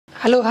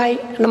Hello, hi,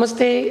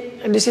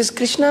 namaste. This is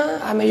Krishna.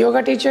 I'm a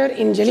yoga teacher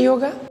in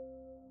Jal-Yoga.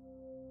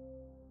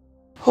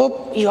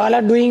 Hope you all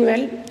are doing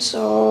well.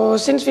 So,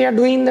 since we are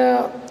doing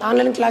the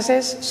online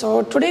classes,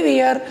 so today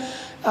we are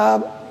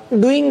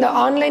doing the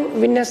online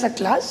Vinyasa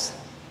class.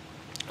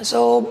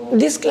 So,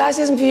 this class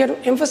is we are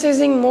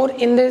emphasizing more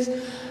in this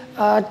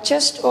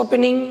chest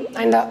opening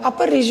and the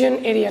upper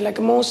region area, like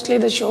mostly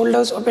the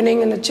shoulders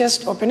opening and the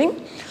chest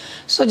opening.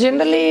 So,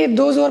 generally,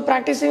 those who are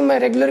practicing my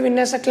regular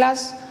Vinyasa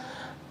class,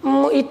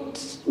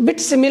 it's a bit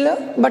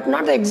similar but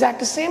not the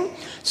exact same,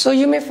 so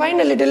you may find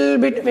a little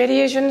bit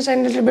variations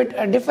and a little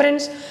bit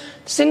difference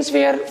since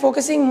we are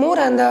focusing more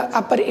on the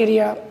upper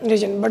area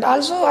region, but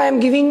also I am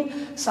giving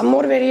some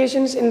more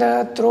variations in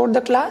the throughout the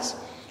class,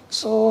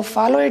 so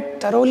follow it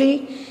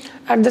thoroughly.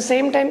 At the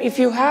same time, if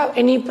you have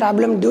any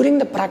problem during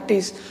the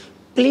practice,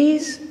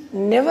 please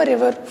never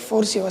ever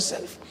force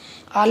yourself.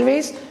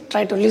 Always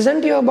try to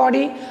listen to your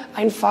body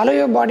and follow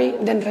your body,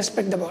 then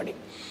respect the body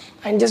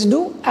and just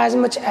do as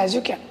much as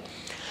you can.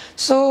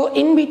 So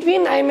in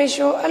between I may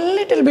show a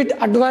little bit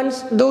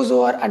advanced, those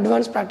who are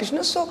advanced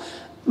practitioners, so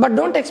but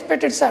don't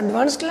expect it's an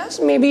advanced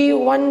class, maybe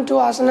 1-2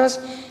 asanas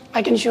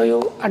I can show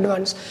you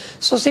advanced.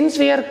 So since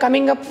we are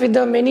coming up with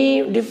the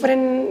many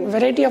different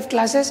variety of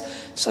classes,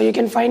 so you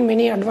can find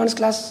many advanced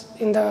class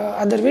in the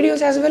other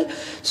videos as well.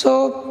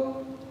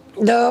 So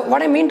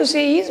what I mean to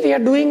say is we are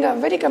doing a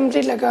very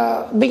complete like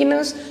a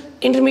beginners,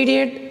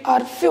 intermediate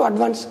or few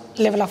advanced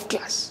level of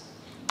class.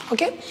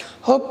 Okay,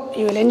 hope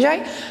you will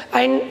enjoy,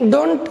 and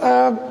don't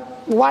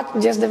watch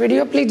just the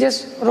video. Please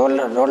just roll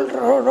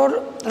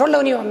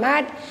down your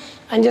mat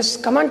and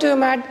just come onto your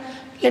mat.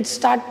 Let's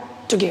start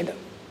together.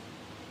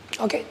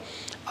 Okay,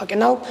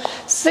 now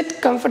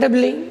sit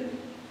comfortably.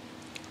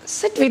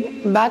 Sit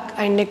with back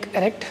and neck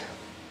erect.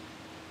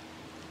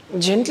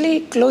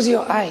 Gently close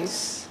your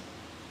eyes.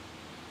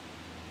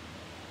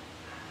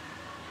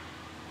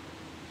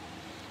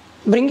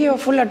 Bring your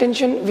full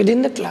attention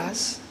within the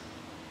class,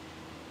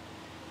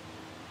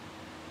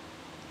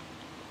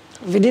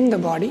 within the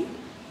body,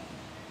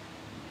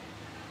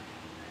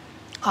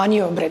 on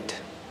your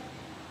breath.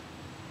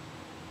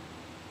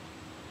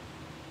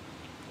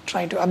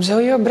 Try to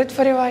observe your breath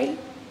for a while.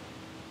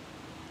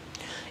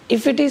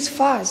 If it is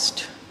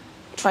fast,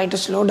 try to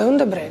slow down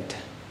the breath.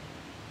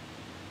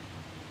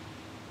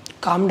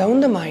 Calm down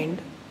the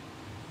mind.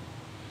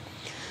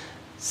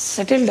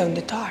 Settle down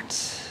the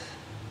thoughts.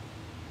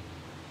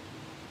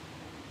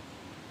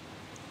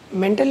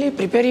 Mentally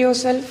prepare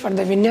yourself for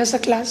the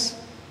Vinyasa class.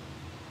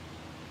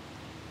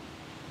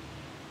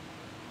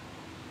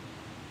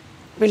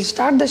 We'll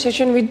start the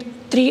session with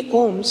 3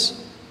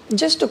 ohms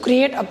just to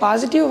create a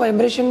positive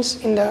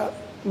vibrations in the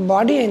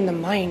body and the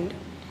mind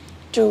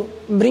to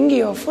bring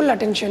your full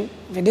attention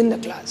within the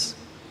class.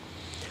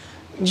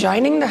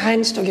 Joining the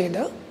hands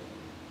together,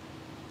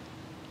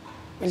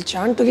 we'll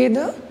chant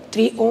together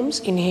 3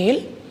 ohms.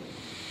 Inhale.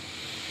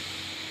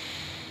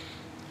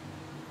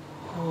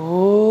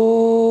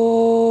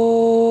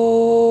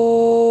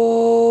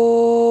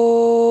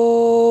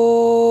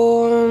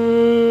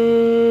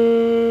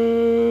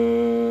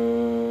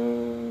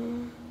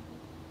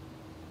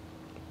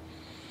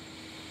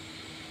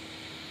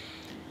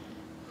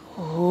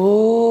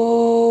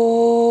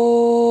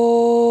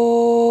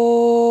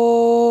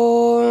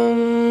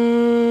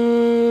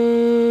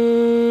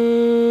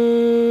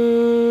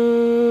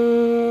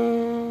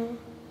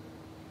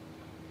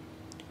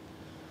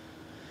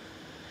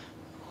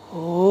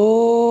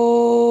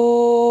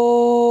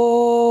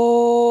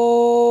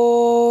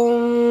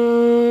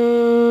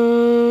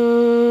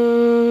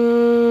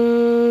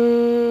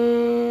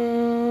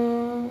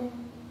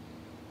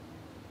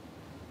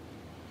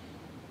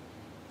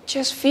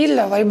 Just feel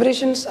the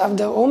vibrations of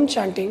the Om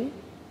chanting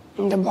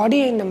in the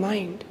body and the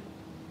mind.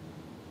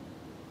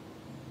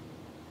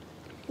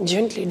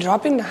 Gently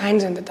dropping the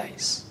hands and the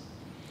thighs.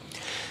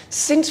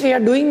 Since we are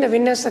doing the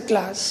Vinyasa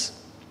class,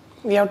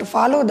 we have to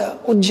follow the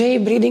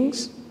Ujjayi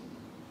breathings.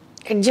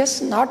 It's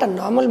just not a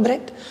normal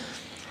breath.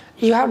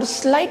 You have to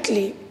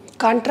slightly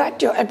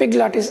contract your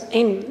epiglottis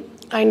in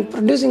and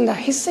producing the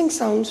hissing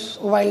sounds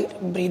while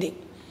breathing.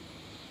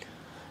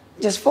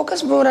 Just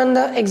focus more on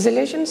the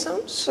exhalation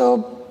sounds.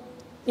 So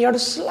you have to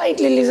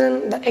slightly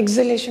listen the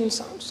exhalation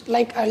sounds.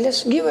 Like I'll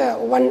just give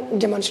one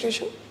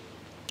demonstration.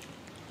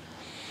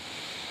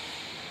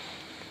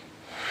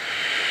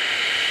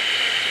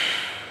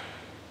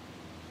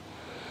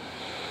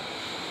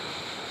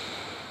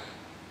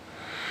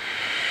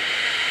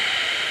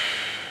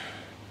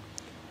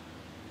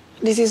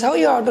 This is how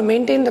you have to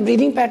maintain the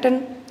breathing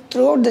pattern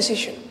throughout the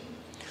session.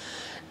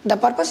 The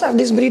purpose of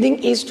this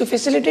breathing is to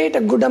facilitate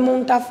a good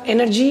amount of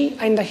energy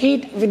and the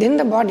heat within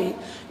the body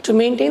to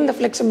maintain the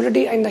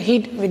flexibility and the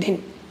heat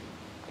within.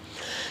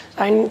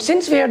 And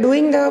since we are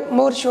doing the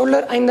more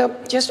shoulder and the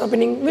chest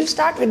opening, we'll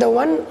start with the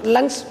one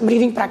lungs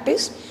breathing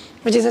practice,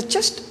 which is a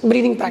chest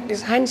breathing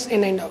practice, hands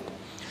in and out.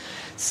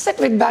 Sit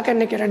with back and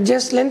neck erect.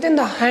 Just lengthen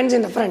the hands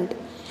in the front,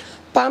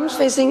 palms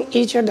facing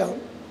each other.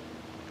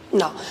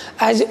 Now,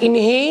 as you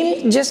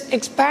inhale, just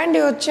expand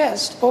your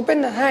chest,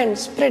 open the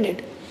hands, spread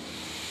it.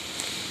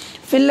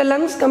 Fill the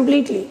lungs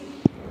completely.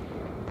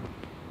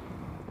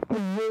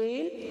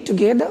 Inhale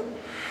together.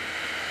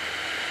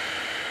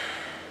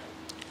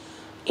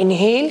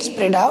 Inhale,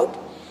 spread out.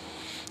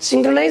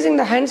 Synchronizing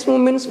the hands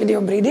movements with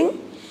your breathing.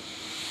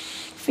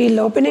 Feel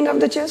the opening of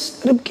the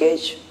chest, rib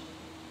cage.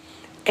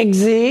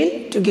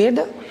 Exhale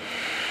together.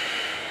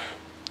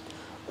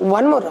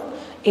 One more.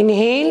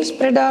 Inhale,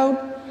 spread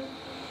out.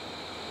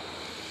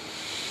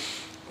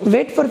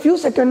 Wait for a few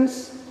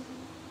seconds.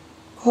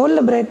 Hold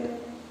the breath.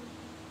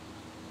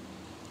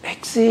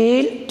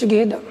 Exhale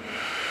together.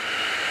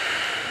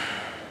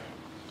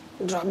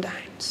 Drop the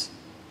hands.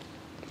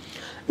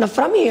 Now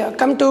from here,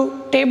 come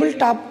to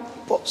tabletop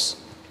pose.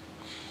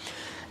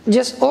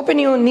 Just open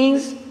your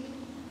knees.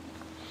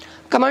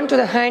 Come on to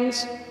the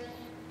hands,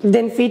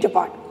 then feet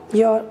apart.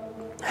 Your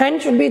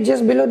hand should be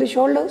just below the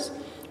shoulders,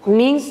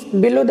 knees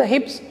below the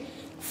hips,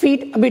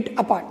 feet a bit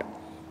apart.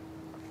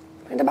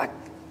 In the back,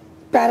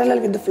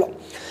 parallel with the floor.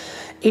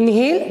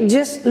 Inhale,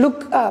 just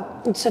look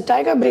up. It's a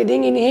tiger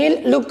breathing.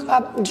 Inhale, look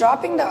up,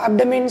 dropping the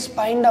abdomen,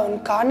 spine down.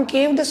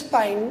 Concave the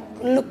spine,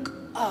 look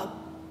up.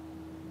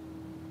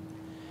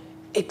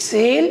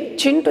 Exhale,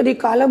 chin to the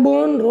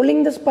collarbone,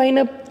 rolling the spine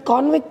up,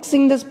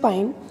 convexing the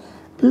spine.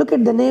 Look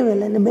at the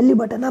navel and the belly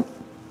button up.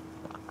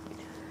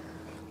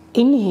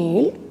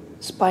 Inhale,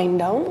 spine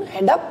down,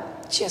 head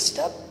up, chest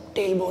up,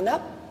 tailbone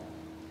up.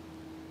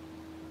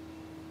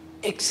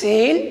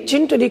 Exhale,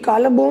 chin to the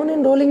collarbone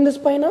and rolling the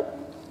spine up.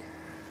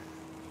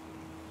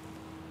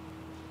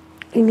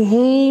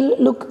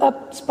 Inhale, look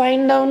up,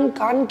 spine down,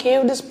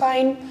 concave the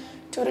spine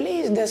to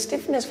release the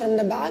stiffness from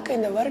the back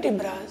and the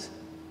vertebrae.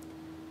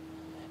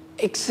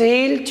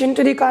 Exhale, chin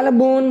to the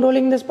collarbone,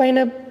 rolling the spine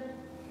up.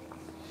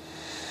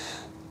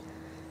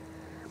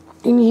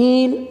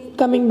 Inhale,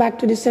 coming back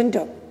to the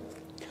center.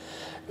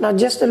 Now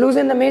just to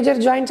loosen the major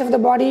joints of the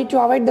body to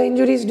avoid the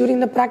injuries during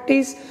the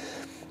practice,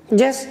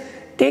 just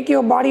take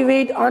your body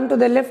weight onto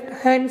the left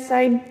hand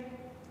side.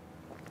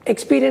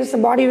 Experience the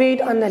body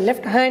weight on the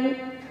left hand.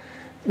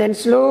 Then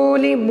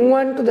slowly move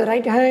on to the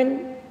right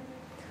hand.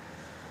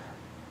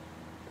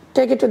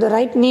 Take it to the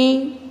right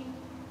knee.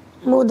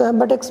 Move the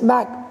buttocks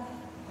back.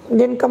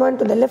 Then come on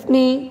to the left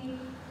knee.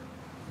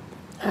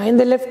 And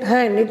the left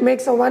hand. It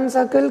makes a one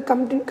circle.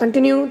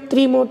 Continue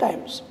 3 more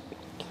times.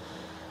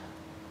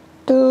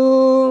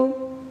 2.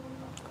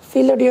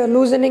 Feel that you are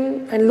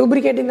loosening and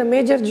lubricating the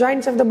major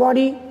joints of the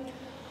body.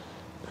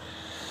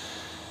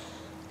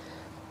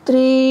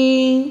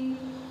 3.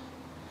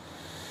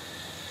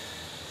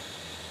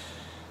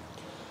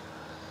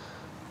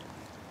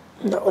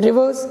 Now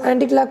reverse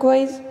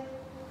anti-clockwise.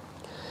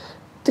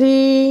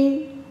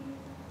 3.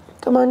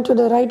 Come on to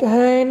the right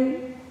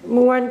hand.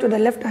 Move on to the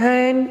left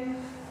hand.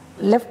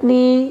 Left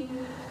knee.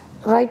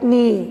 Right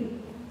knee.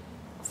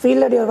 Feel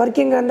that you are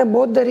working on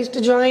both the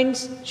wrist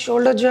joints,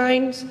 shoulder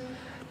joints,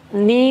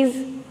 knees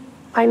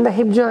and the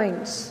hip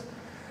joints.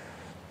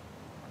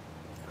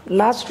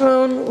 Last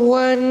round.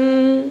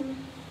 1.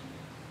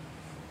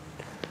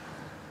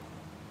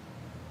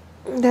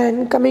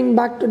 Then coming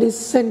back to the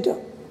center.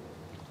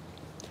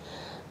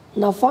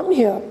 Now from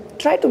here,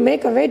 try to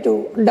make a way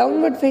to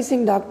downward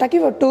facing dog. Tuck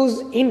your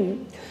toes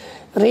in,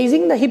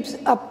 raising the hips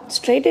up,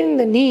 straightening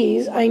the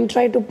knees and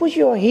try to push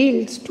your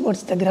heels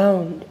towards the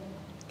ground.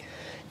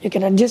 You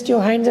can adjust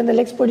your hands and the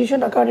legs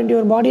position according to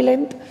your body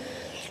length.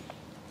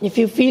 If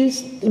you feel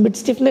a bit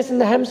stiffness in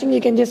the hamstring,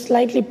 you can just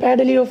slightly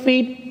paddle your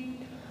feet.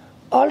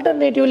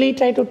 Alternatively,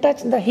 try to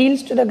touch the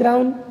heels to the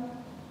ground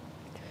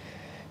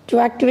to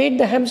activate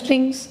the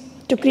hamstrings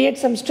to create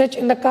some stretch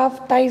in the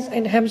calf, thighs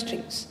and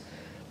hamstrings.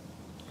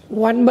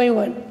 1 by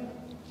 1.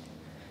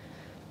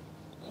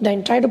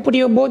 Then try to put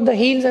both the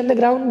heels on the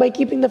ground by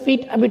keeping the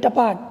feet a bit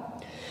apart.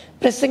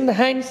 Pressing the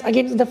hands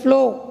against the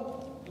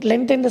floor.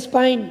 Lengthen the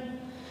spine.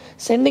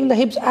 Sending the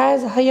hips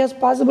as high as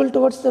possible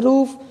towards the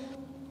roof.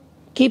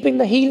 Keeping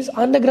the heels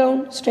on the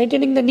ground.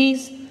 Straightening the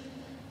knees.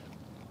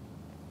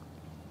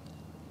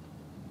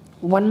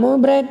 1 more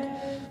breath.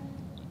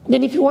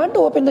 Then if you want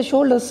to open the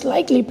shoulders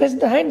slightly, press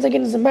the hands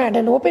against the mat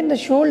and open the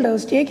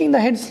shoulders, taking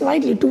the head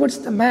slightly towards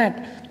the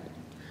mat.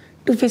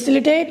 To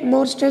facilitate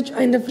more stretch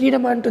and the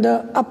freedom onto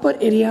the upper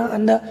area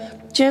on the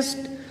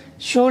chest,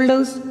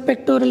 shoulders,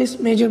 pectoralis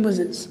major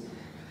muscles.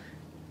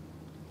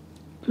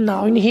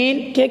 Now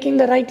inhale, taking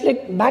the right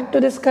leg back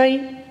to the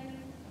sky,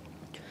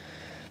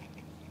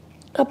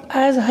 up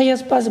as high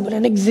as possible,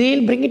 and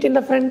exhale, bring it in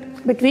the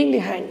front between the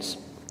hands.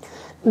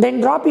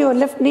 Then drop your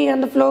left knee on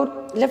the floor,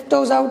 left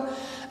toes out,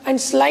 and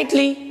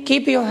slightly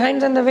keep your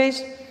hands on the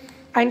waist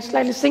and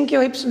slightly sink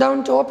your hips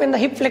down to open the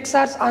hip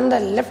flexors on the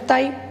left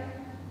thigh.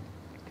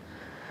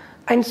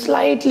 And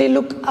slightly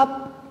look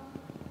up.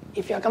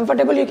 If you are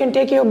comfortable, you can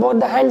take both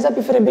the hands up.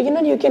 If you are a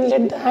beginner, you can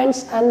let the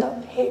hands and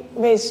the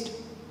waist.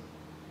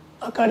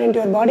 According to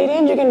your body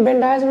range, you can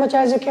bend as much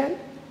as you can.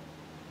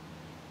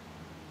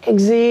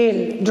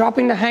 Exhale,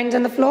 dropping the hands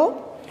on the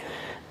floor.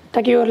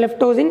 Tuck your left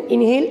toes in.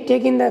 Inhale,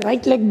 taking the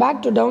right leg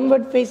back to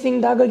downward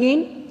facing dog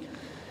again.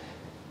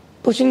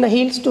 Pushing the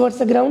heels towards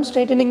the ground,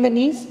 straightening the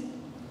knees,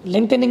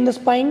 lengthening the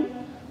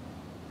spine.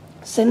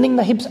 Sending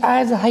the hips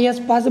as high as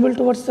possible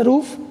towards the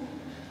roof.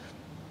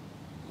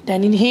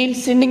 Then inhale,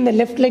 sending the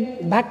left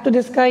leg back to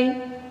the sky,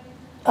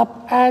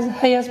 up as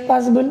high as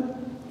possible.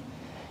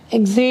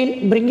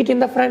 Exhale, bring it in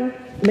the front,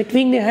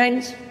 between the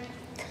hands.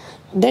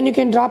 Then you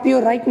can drop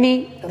your right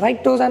knee,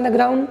 right toes on the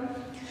ground,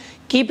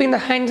 keeping the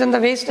hands on the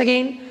waist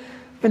again.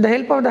 With the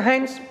help of the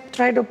hands,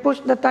 try to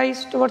push the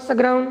thighs towards the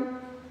ground,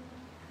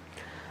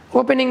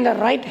 opening the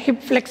right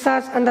hip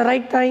flexors and the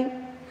right thigh.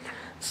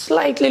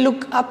 Slightly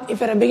look up.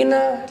 If you're a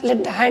beginner,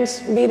 let the hands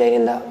be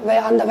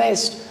there on the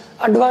waist.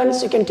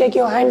 Advanced, you can take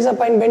your hands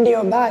up and bend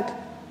your back.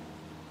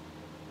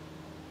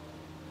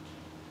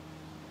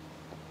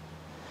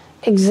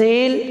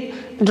 Exhale,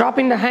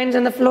 dropping the hands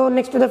on the floor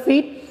next to the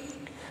feet,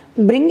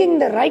 bringing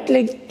the right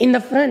leg in the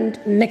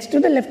front next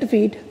to the left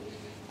feet.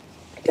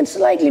 You can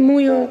slightly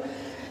move your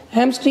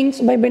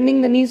hamstrings by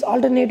bending the knees,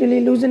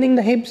 alternatively loosening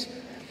the hips,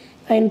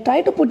 and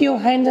try to put your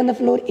hands on the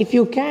floor if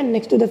you can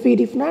next to the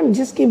feet. If not,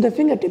 just keep the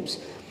fingertips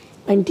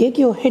and take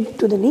your head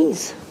to the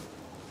knees.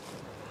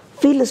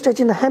 Feel the stretch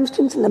in the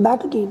hamstrings and the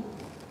back again.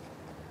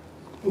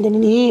 And then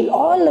inhale,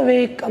 all the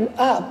way come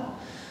up,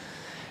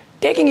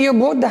 taking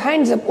both the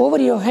hands up over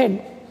your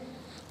head.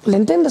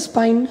 Lengthen the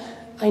spine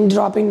and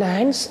dropping the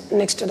hands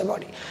next to the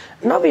body.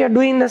 Now we are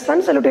doing the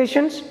sun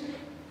salutations.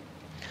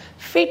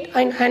 Feet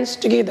and hands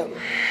together.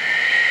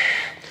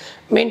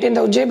 Maintain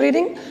the Ujjayi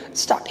breathing.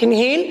 Start.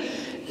 Inhale,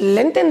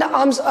 lengthen the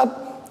arms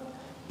up,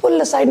 pull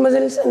the side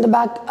muscles and the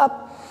back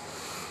up.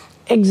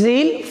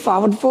 Exhale,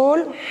 forward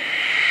fold,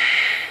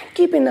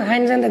 keeping the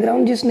hands on the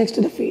ground just next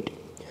to the feet.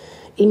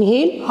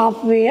 Inhale,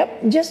 halfway up,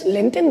 just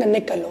lengthen the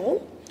neck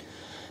alone.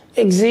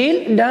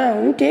 Exhale,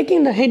 down,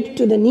 taking the head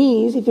to the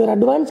knees. If you're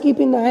advanced,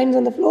 keeping the hands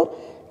on the floor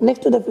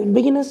next to the feet.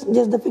 Beginners,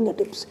 just the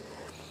fingertips.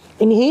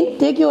 Inhale,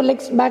 take your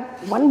legs back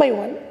one by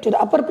one to the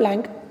upper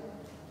plank.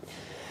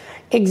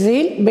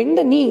 Exhale, bend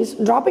the knees,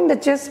 dropping the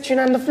chest, chin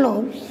on the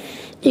floor.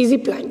 Easy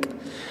plank.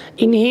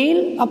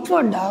 Inhale,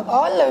 upward dog,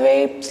 all the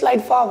way,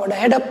 slide forward,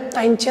 head up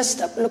and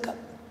chest up, look up.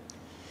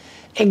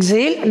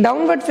 Exhale,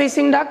 downward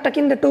facing dog,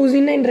 tucking the toes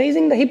in and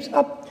raising the hips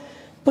up,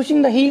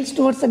 pushing the heels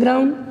towards the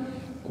ground.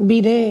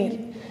 Be there.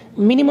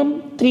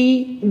 Minimum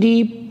 3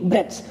 deep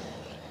breaths.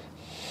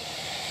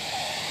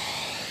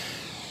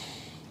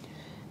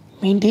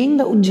 Maintain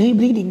the Ujjayi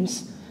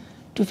breathings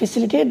to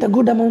facilitate the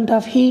good amount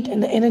of heat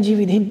and the energy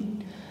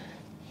within.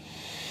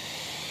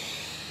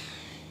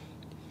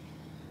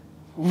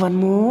 One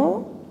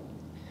more.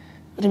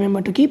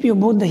 Remember to keep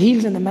both the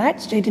heels on the mat,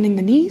 straightening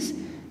the knees.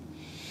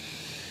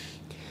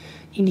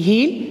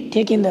 Inhale,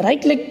 taking the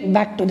right leg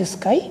back to the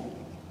sky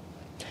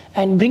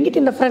and bring it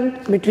in the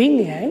front between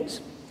the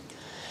hands.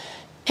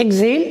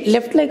 Exhale,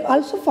 left leg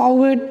also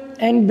forward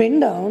and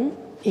bend down.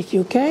 If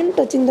you can,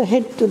 touching the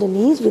head to the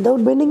knees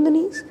without bending the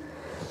knees.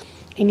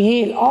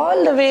 Inhale,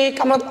 all the way,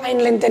 come up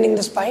and lengthening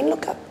the spine,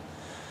 look up.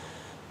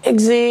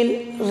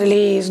 Exhale,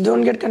 release.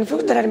 Don't get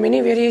confused. There are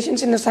many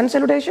variations in the sun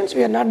salutations.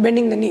 We are not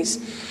bending the knees.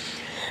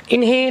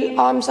 Inhale,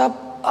 arms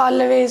up, all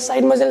the way,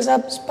 side muscles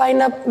up,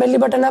 spine up, belly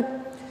button up.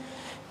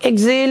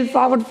 Exhale,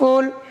 forward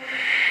fold.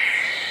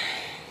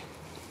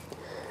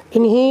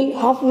 Inhale,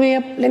 halfway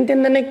up,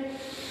 lengthen the neck.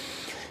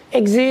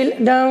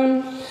 Exhale,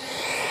 down.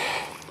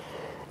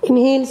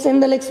 Inhale,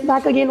 send the legs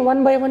back again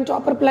one by one to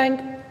upper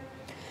plank.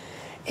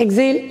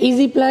 Exhale,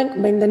 easy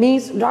plank, bend the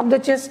knees, drop the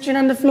chest, chin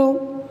on the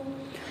floor.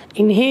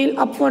 Inhale,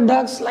 upward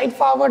dog, slide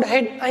forward,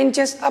 head and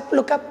chest up,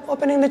 look up,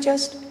 opening the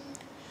chest.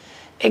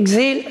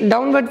 Exhale,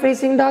 downward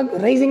facing dog,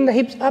 raising the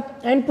hips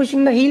up and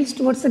pushing the heels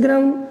towards the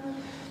ground.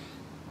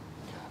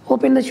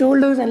 Open the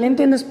shoulders and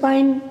lengthen the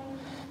spine.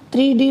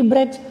 3 deep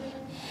breaths.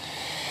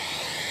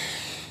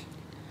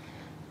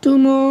 2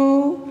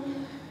 more.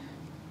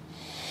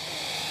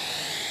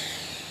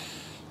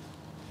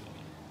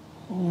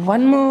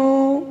 1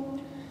 more.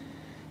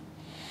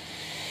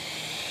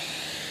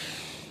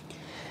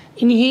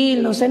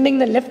 Inhale, now sending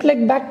the left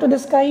leg back to the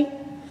sky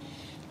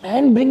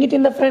and bring it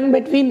in the front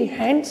between the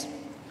hands.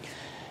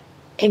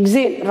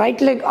 Exhale,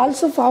 right leg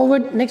also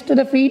forward next to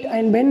the feet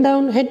and bend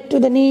down, head to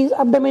the knees,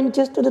 abdomen,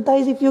 chest to the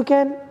thighs if you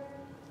can.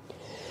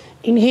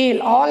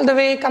 Inhale, all the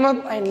way, come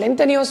up and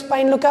lengthen your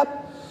spine, look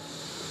up.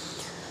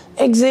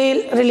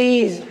 Exhale,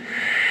 release.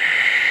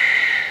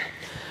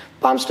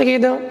 Palms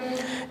together.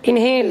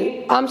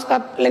 Inhale, arms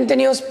up, lengthen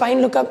your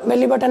spine, look up,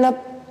 belly button up.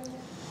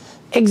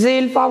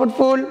 Exhale, forward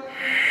fold.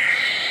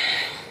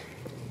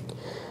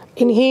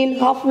 Inhale,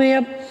 halfway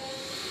up.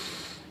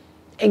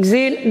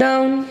 Exhale,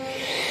 down.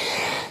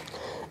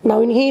 Now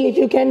inhale, if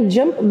you can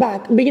jump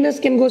back. Beginners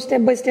can go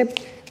step by step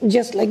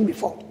just like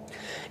before.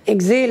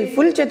 Exhale,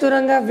 full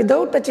chaturanga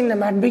without touching the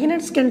mat.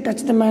 Beginners can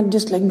touch the mat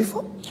just like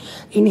before.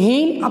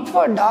 Inhale,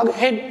 upward dog,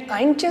 head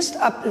and chest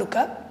up, look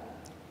up.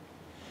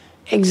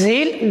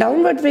 Exhale,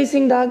 downward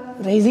facing dog,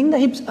 raising the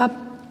hips up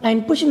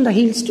and pushing the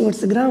heels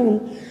towards the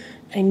ground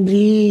and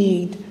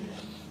breathe.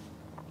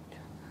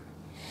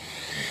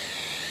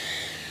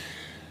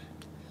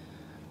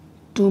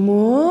 Two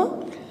more.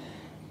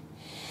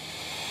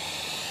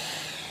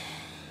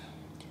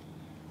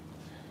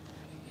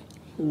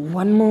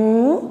 One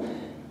more.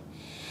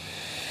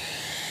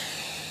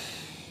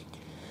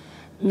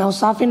 Now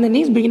soften the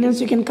knees.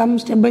 Beginners, you can come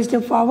step by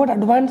step forward.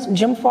 Advance,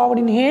 jump forward,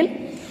 inhale.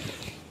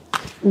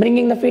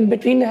 Bringing the feet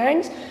between the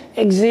hands.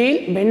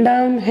 Exhale, bend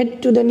down,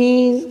 head to the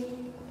knees.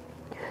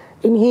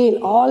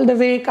 Inhale, all the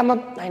way, come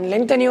up and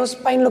lengthen your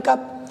spine, look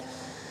up.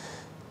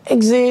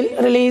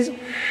 Exhale, release.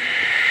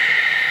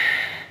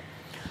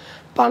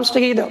 Palms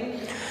together.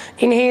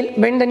 Inhale,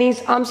 bend the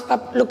knees, arms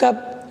up, look up.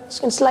 You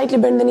can slightly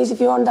bend the knees if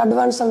you want to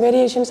advance some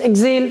variations.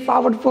 Exhale,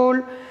 forward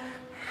fold.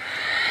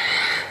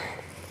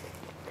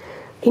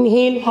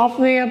 Inhale,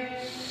 halfway up.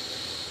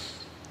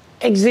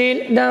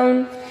 Exhale,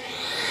 down.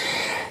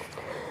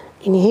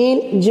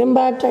 Inhale, jump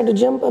back, try to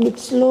jump a bit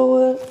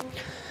slower.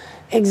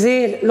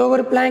 Exhale,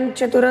 lower plank,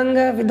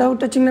 chaturanga without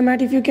touching the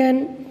mat if you can.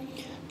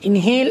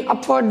 Inhale,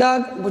 upward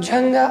dog,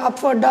 bhujanga,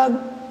 upward dog.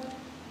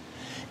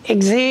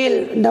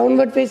 Exhale,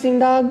 downward facing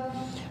dog.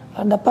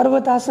 Or the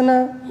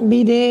Parvatasana,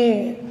 be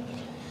there.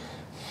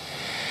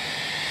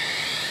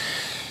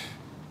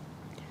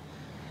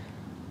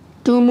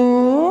 Two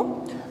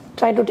more.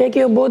 Try to take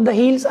your both the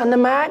heels on the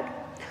mat.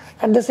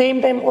 At the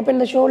same time, open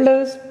the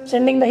shoulders,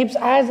 sending the hips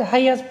as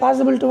high as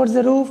possible towards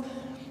the roof.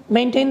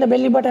 Maintain the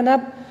belly button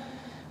up.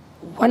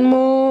 One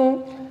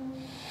more.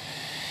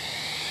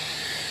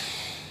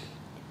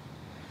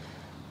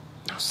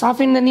 Now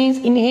soften the knees.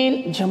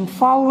 Inhale, jump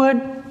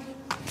forward.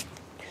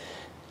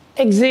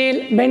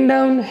 Exhale, bend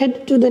down,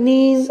 head to the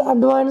knees.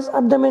 Advance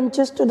abdomen,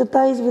 chest to the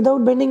thighs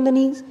without bending the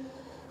knees.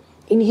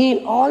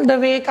 Inhale, all the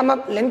way, come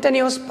up, lengthen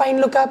your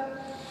spine, look up.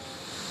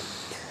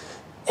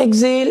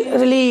 Exhale,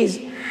 release.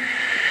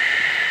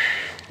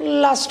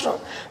 Last round.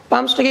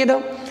 Palms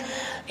together.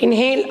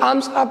 Inhale,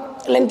 arms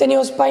up, lengthen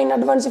your spine,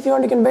 advance if you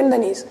want, you can bend the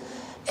knees.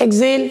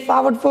 Exhale,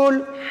 forward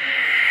fold.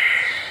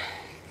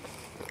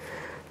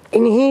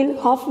 Inhale,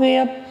 halfway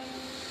up.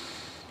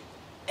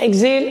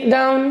 Exhale,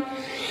 down.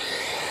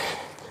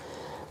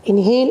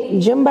 Inhale,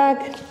 jump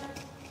back.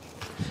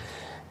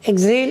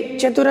 Exhale,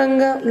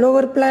 chaturanga,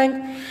 lower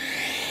plank.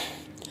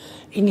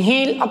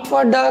 Inhale,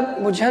 upward dog,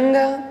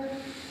 bhujanga.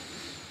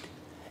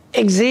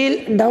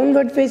 Exhale,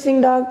 downward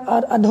facing dog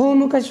or Adho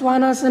Mukha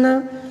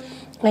Svanasana,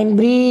 and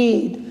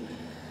breathe.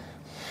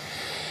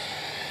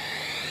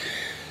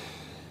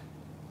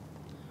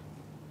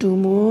 Two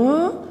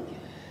more.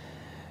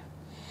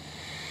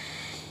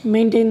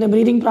 Maintain the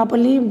breathing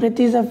properly. Breath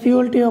is a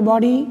fuel to your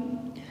body.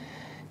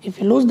 If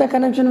you lose the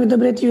connection with the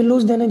breath, you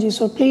lose the energy.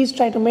 So please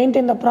try to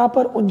maintain the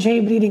proper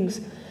Ujjayi breathings.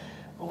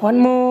 One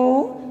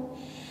more.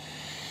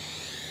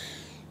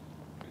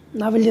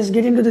 Now we'll just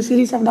get into the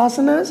series of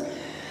asanas.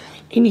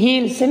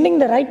 Inhale, sending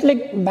the right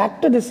leg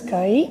back to the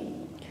sky.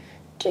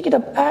 Take it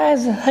up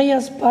as high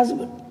as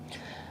possible.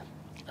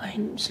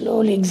 And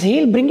slowly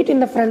exhale, bring it in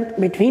the front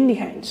between the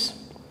hands.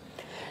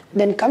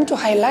 Then come to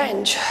high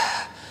lunge.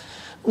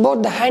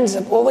 Both the hands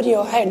up over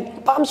your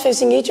head, palms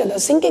facing each other,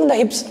 sinking the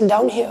hips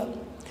down here.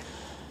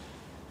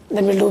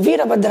 Then we'll do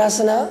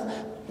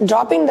Virabhadrasana,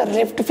 dropping the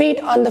left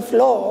feet on the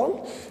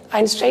floor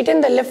and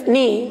straighten the left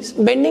knees,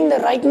 bending the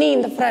right knee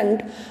in the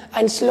front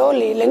and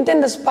slowly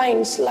lengthen the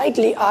spine,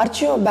 slightly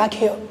arch your back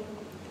here.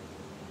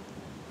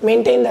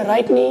 Maintain the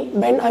right knee,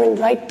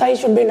 right thigh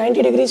should be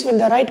 90 degrees with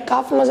the right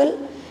calf muscle.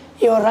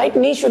 Your right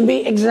knee should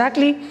be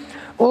exactly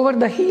over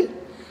the heel.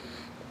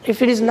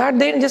 If it is not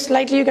there, just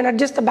slightly you can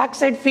adjust the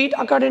backside feet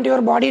according to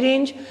your body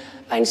range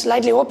and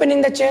slightly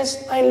opening the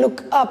chest and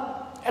look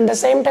up. At the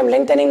same time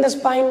lengthening the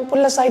spine,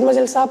 pull the side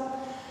muscles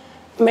up.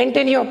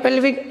 Maintain your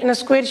pelvic in a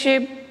square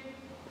shape.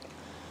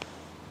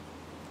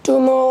 Two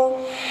more.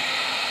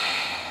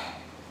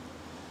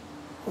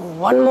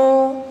 One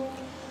more.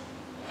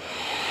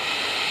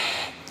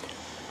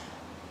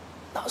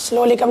 Now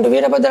slowly come to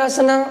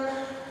Virabhadrasana.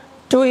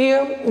 Two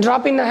here.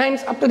 Dropping the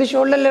hands up to the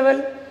shoulder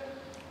level.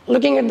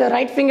 Looking at the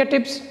right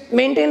fingertips.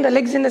 Maintain the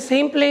legs in the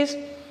same place.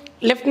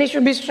 Left knee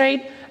should be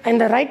straight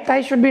and the right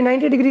thigh should be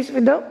 90 degrees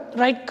with the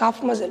right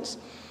calf muscles.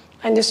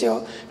 And this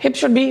your hip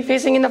should be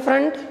facing in the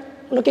front,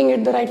 looking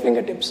at the right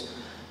fingertips.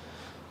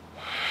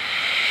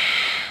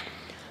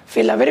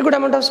 Feel a very good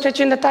amount of stretch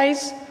in the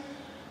thighs.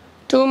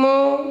 Two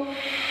more.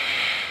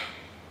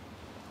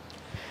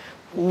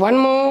 One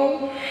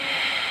more.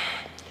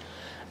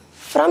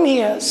 From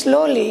here,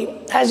 slowly,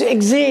 as you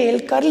exhale,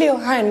 curl your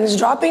hands,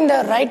 dropping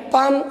the right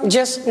palm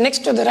just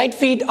next to the right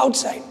feet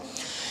outside.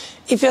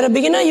 If you're a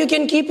beginner, you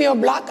can keep your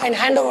block and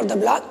hand over the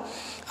block,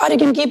 or you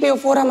can keep your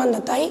forearm on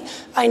the thigh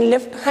and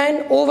left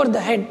hand over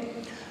the head.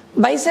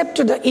 Bicep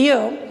to the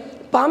ear,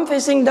 palm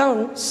facing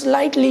down,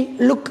 slightly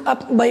look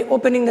up by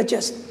opening the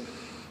chest.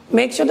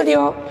 Make sure that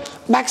your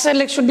backside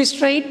leg should be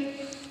straight.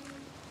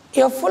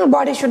 Your full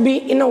body should be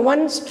in a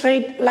one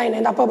straight line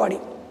in the upper body.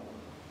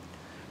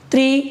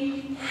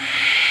 3,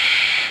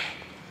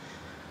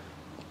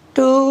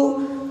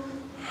 2,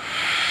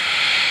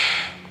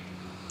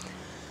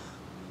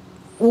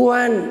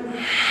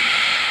 1.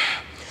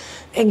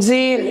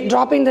 Exhale,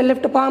 dropping the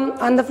left palm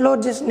on the floor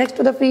just next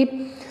to the feet.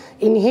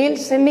 Inhale,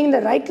 sending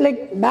the right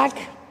leg back.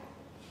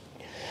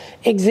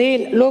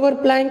 Exhale, lower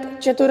plank,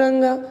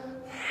 chaturanga.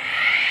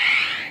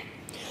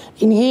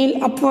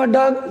 Inhale, upward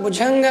dog,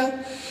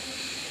 bhujanga.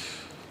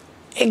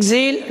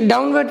 Exhale,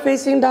 downward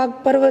facing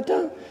dog,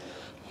 parvata.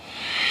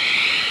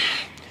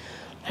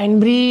 and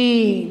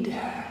breathe.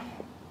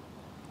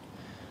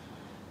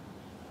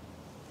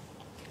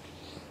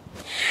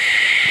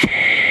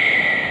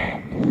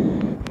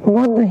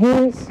 Both the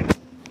heels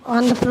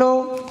on the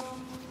floor.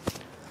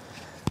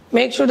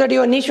 Make sure that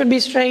your knee should be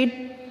straight.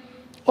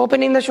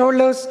 Opening the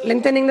shoulders,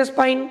 lengthening the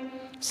spine,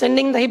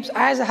 sending the hips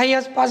as high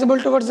as possible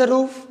towards the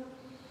roof.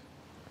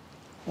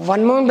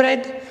 One more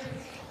breath.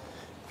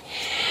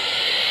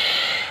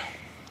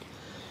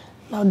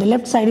 Now the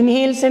left side,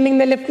 inhale, sending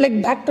the left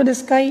leg back to the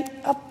sky,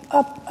 up,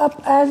 up,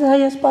 up as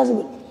high as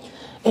possible.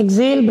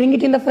 Exhale, bring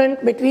it in the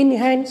front between the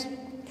hands.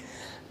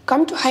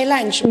 Come to high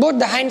lunge, both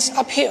the hands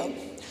up here.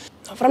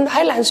 Now from the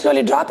high lunge,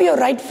 slowly drop your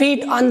right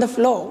feet on the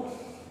floor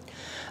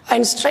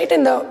and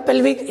straighten the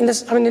pelvic in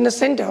the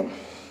center.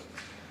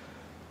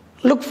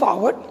 Look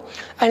forward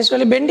and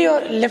slowly bend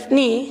your left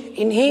knee.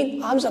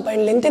 Inhale, arms up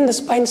and lengthen the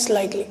spine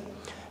slightly.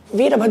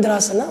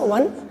 Virabhadrasana,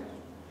 1.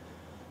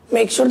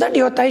 Make sure that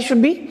your thigh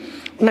should be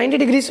 90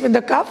 degrees with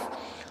the cuff.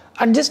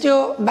 Adjust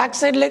your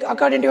backside leg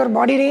according to your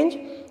body range.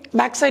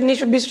 Backside knee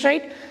should be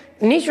straight.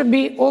 Knee should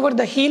be over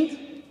the heel.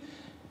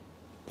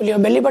 Pull your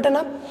belly button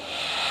up.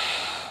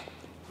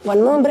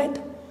 One more breath.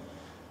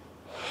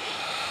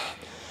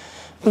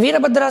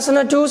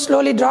 Virabhadrasana 2.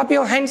 Slowly drop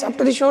your hands up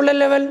to the shoulder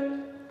level.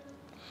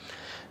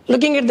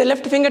 Looking at the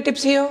left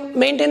fingertips here.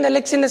 Maintain the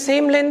legs in the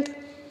same length.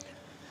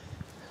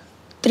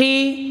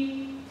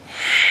 3,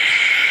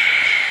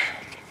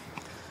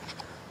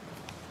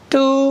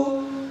 2.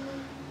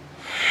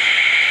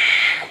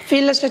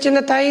 Feel the stretch in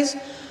the thighs.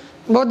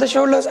 Both the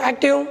shoulders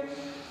active.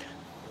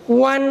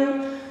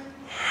 1.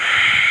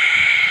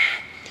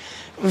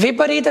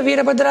 Viparita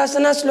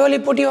Virabhadrasana. Slowly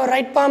put your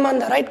right palm on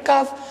the right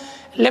calf.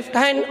 Left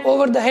hand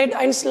over the head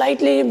and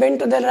slightly bend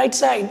to the right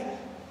side.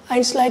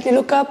 And slightly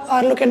look up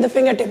or look at the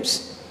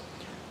fingertips.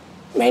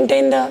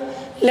 Maintain the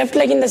left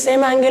leg in the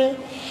same angle.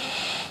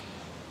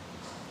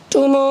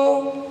 2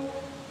 more.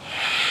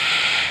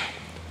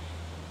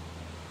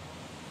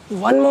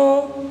 1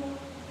 more.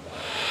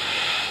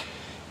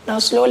 Now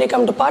slowly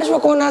come to Parshva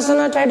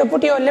Konasana. Try to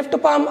put your left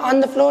palm on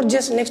the floor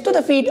just next to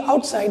the feet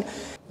outside.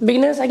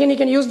 Beginners, again you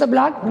can use the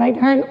block. Right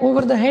hand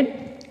over the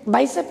head,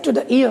 bicep to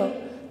the ear,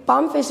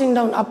 palm facing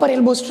down, upper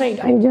elbow straight,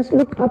 and just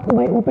look up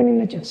by opening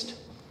the chest.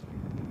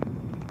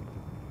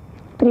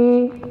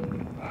 3.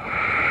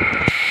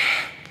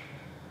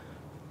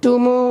 2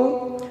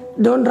 more.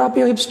 Don't drop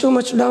your hips too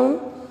much down.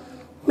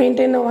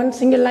 Maintain the one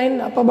single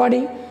line, upper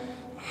body.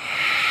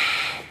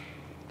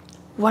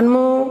 1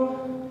 more.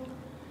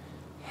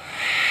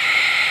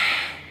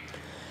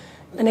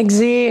 Then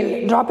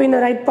exhale. Dropping the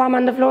right palm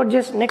on the floor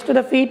just next to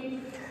the feet.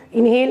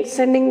 Inhale,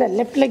 sending the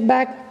left leg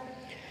back.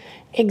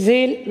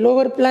 Exhale,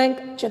 lower plank,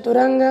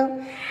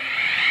 chaturanga.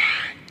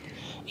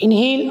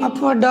 Inhale,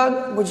 upward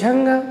dog,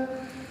 bhujanga.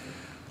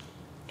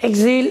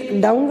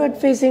 Exhale, downward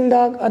facing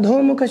dog,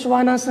 Adho Mukha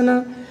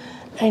Svanasana.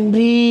 And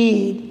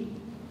breathe.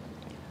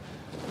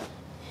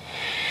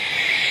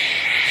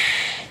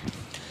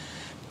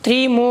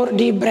 3 more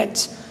deep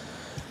breaths.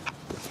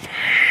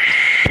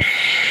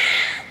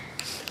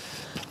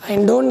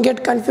 And don't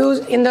get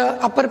confused in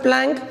the upper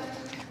plank.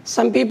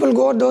 Some people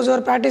go, those who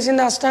are practicing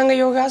the Ashtanga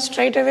Yoga,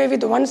 straight away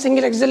with one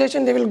single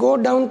exhalation, they will go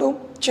down to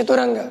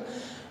Chaturanga.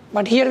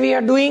 But here we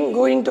are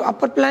going to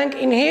upper plank,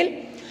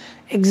 inhale,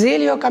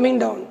 exhale, you are coming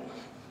down.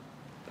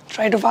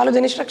 Try to follow the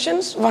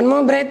instructions. 1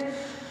 more breath.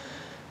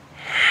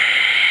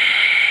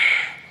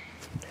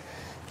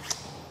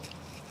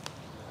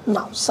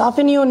 Now,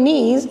 soften your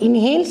knees.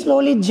 Inhale,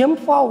 slowly jump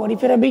forward.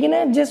 If you're a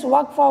beginner, just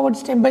walk forward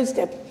step by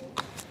step.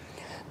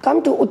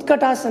 Come to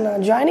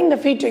Utkatasana, joining the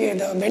feet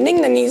together,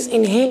 bending the knees.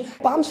 Inhale,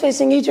 palms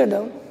facing each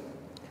other.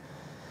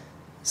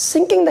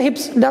 Sinking the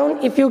hips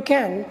down if you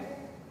can,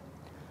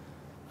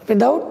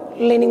 without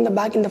leaning the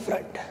back in the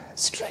front.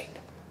 Straight.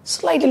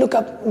 Slightly look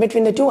up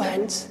between the two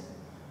hands.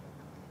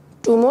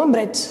 2 more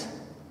breaths.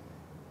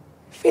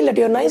 Feel that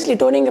you're nicely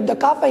toning up the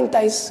calf and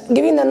thighs,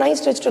 giving the nice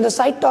stretch to the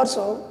side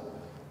torso.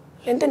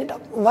 Lengthen it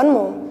up. 1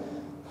 more.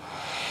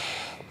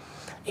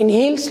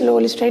 Inhale,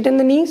 slowly straighten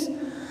the knees,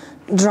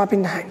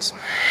 dropping the hands.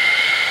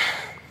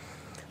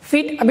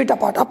 Feet a bit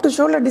apart, up to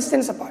shoulder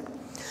distance apart.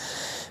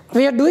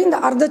 We are doing the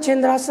Ardha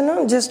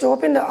Chandrasana, just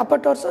open the upper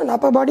torso and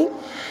upper body,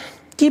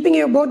 keeping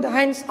your both the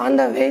hands on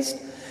the waist,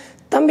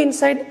 thumb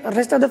inside,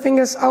 rest of the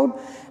fingers out.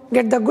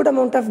 Get the good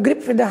amount of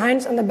grip with the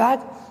hands on the back.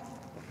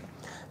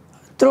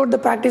 Throughout the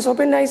practice,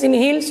 open the eyes,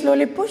 inhale,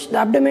 slowly push the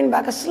abdomen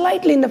back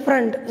slightly in the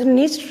front,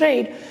 knees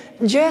straight.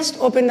 Just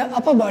open the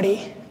upper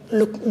body,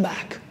 look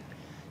back.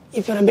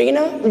 If you're a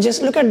beginner,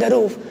 just look at the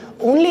roof.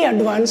 Only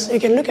advanced, you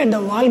can look at the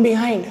wall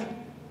behind.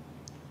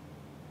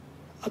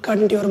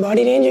 According to your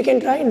body range, you can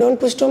try. Don't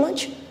push too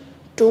much.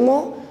 2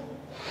 more.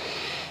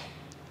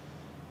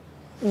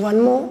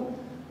 1 more.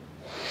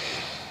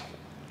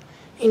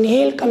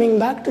 Inhale, coming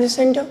back to the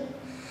center.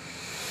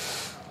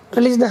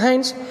 Release the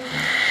hands.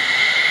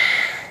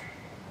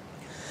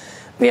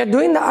 We are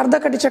doing the Ardha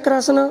Kati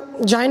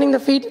Chakrasana, joining the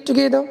feet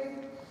together.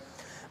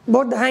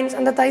 Both the hands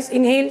on the thighs.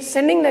 Inhale,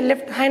 sending the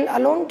left hand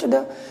alone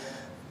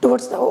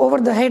towards over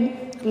the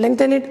head.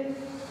 Lengthen it.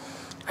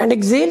 And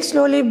exhale,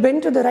 slowly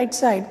bend to the right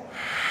side.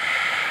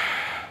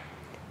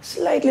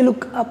 Slightly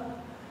look up.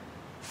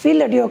 Feel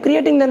that you are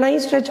creating the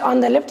nice stretch on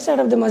the left side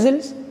of the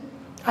muscles,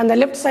 on the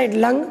left side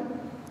lung,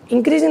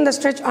 increasing the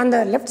stretch on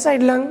the left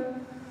side lung.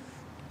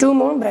 2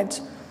 more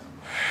breaths.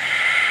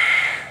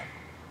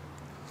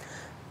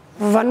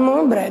 1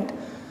 more breath.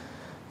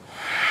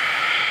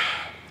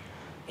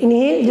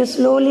 Inhale, just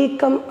slowly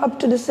come up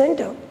to the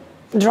center,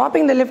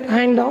 dropping the left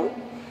hand down.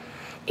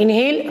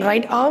 Inhale,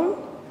 right arm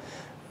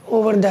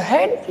over the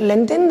head,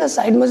 lengthen the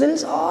side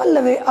muscles all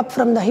the way up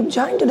from the hip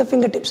joint to the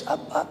fingertips,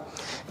 up.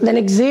 Then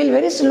exhale,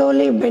 very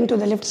slowly bend to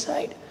the left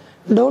side.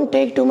 Don't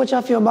take too much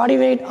of your body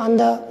weight on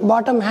the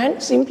bottom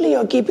hand. Simply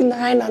you're keeping the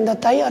hand on the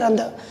thigh or on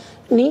the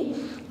knee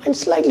and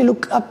slightly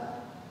look up,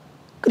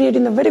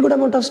 creating a very good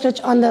amount of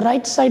stretch on the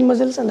right side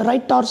muscles and the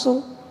right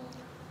torso.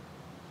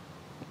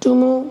 2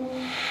 more.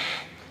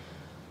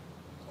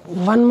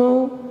 1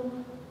 more.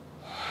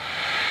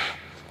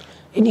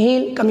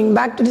 Inhale, coming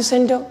back to the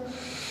center.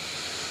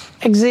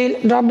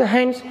 Exhale, drop the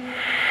hands.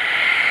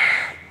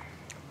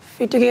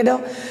 Feet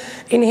together.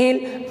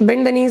 Inhale,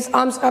 bend the knees,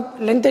 arms up,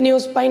 lengthen your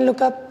spine,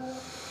 look up.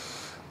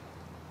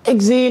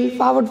 Exhale,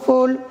 forward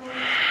fold.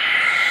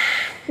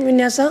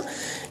 Vinyasa.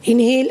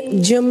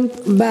 Inhale, jump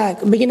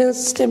back.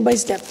 Beginners step by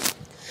step.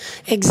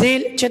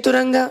 Exhale,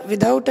 chaturanga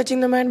without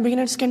touching the mat.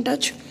 Beginners can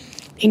touch.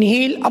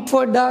 Inhale,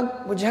 upward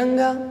dog,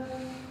 bhujanga.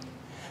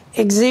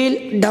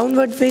 Exhale,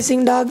 downward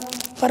facing dog,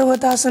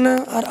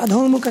 parvatasana or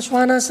adhomukha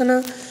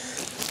svanasana.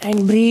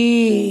 And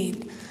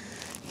breathe.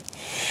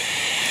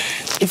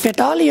 If at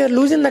all you are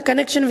losing the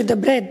connection with the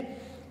breath,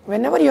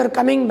 whenever you are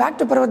coming back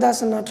to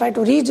parvatasana, try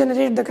to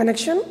regenerate the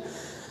connection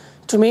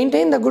to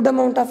maintain the good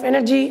amount of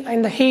energy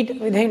and the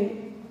heat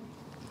within.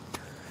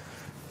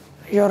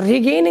 You are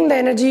regaining the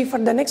energy for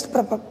the next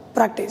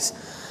practice.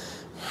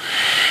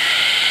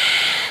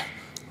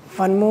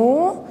 1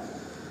 more.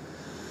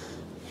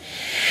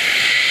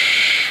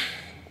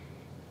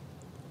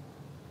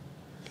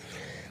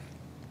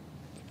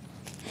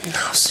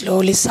 Now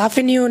slowly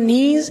soften your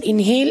knees.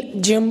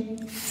 Inhale,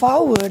 jump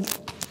forward.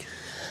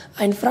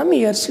 And from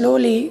here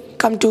slowly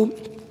come to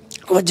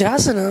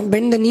Vajrasana.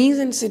 Bend the knees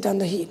and sit on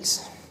the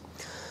heels.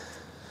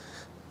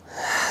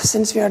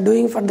 Since we are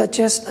doing for the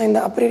chest and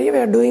the upper area, we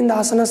are doing the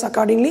asanas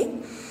accordingly.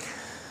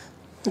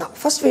 Now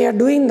first we are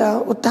doing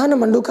the Utthana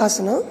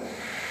Mandukasana.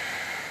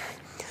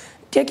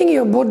 Taking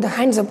your both the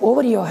hands up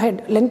over your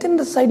head. Lengthen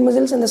the side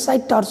muscles and the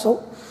side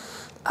torso.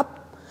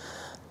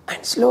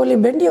 And slowly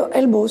bend your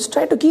elbows.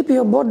 Try to keep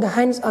your both the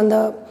hands on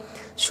the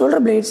shoulder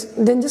blades.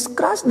 Then just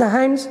cross the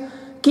hands,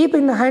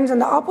 keeping the hands on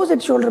the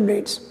opposite shoulder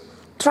blades.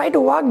 Try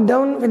to walk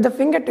down with the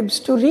fingertips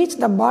to reach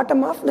the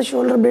bottom of the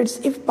shoulder blades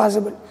if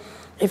possible.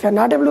 If you are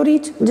not able to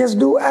reach, just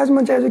do as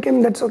much as you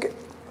can, that's okay.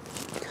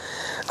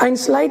 And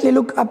slightly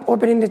look up,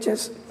 opening the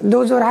chest.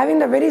 Those who are having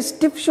the very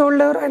stiff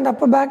shoulder and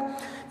upper back,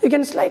 you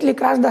can slightly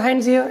cross the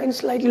hands here and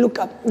slightly look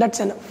up. That's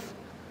enough.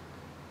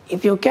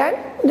 If you can,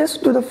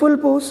 just do the full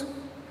pose.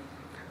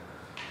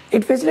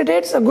 It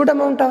facilitates a good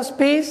amount of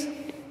space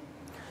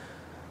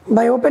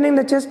by opening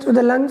the chest to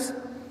the lungs.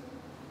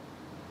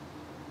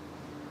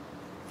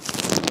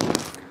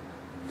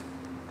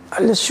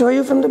 I'll just show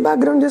you from the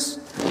background. Just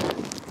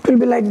it will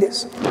be like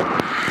this.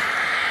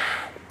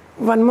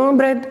 1 more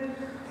breath.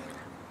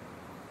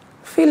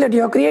 Feel that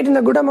you are creating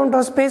a good amount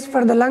of space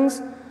for the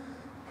lungs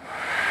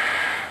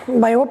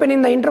by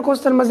opening the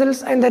intercostal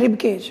muscles and the rib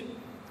cage.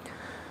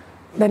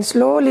 Then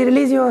slowly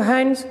release your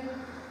hands,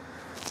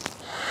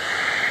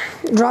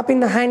 dropping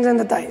the hands and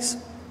the thighs.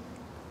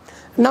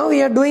 Now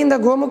we are doing the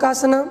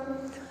Gomukhasana.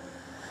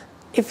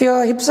 If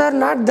your hips are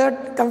not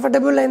that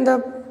comfortable and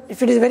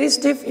if it is very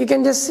stiff, you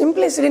can just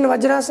simply sit in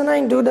Vajrasana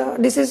and do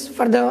this is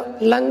for the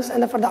lungs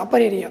and for the upper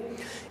area.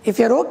 If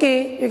you are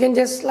okay, you can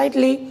just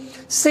slightly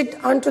sit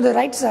onto the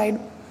right side,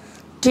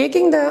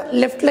 taking the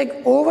left leg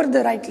over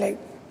the right leg.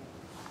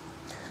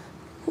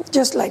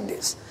 Just like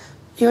this.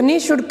 Your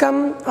knees should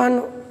come on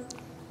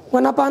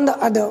one upon the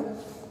other.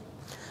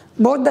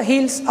 Both the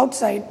heels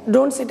outside.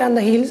 Don't sit on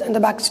the heels and the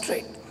back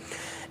straight.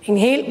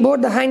 Inhale,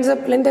 both the hands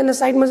up, lengthen the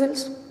side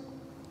muscles.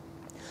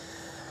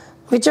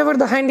 Whichever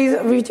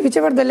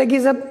the leg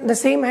is up, the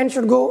same hand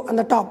should go on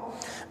the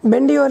top.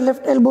 Bend your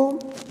left elbow,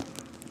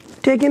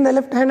 taking the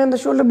left hand on the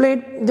shoulder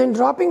blade, then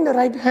dropping the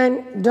right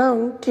hand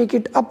down, take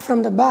it up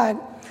from the back.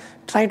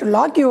 Try to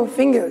lock your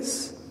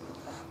fingers.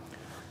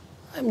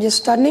 I'm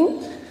just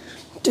turning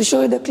to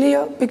show you the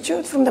clear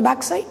picture from the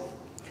back side.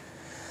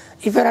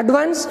 If you're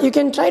advanced, you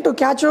can try to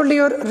catch hold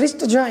your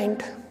wrist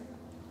joint.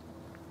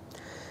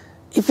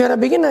 If you're a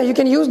beginner, you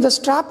can use the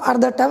strap or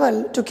the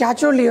towel to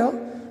catch hold your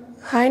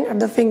hand at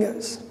the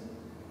fingers.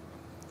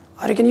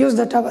 Or you can use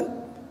the towel.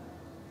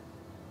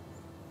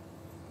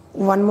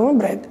 1 more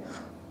breath.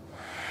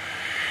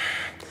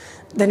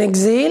 Then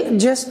exhale,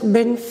 just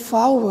bend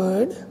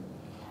forward.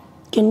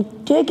 You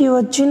can take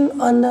your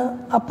chin on the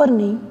upper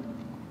knee.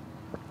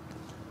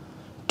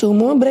 2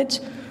 more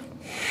breaths.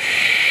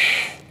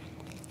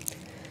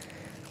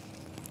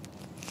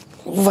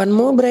 1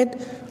 more breath.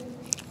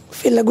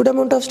 Feel a good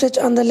amount of stretch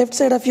on the left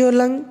side of your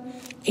lung.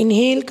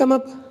 Inhale, come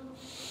up.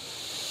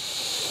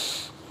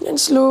 And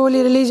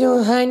slowly release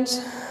your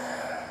hands.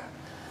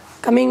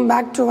 Coming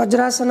back to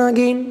Vajrasana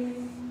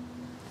again.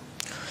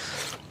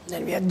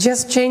 Then we are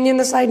just changing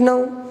the side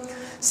now.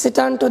 Sit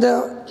on to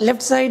the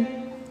left side,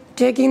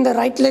 taking the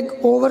right leg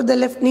over the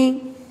left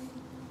knee.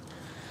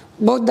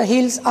 Both the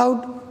heels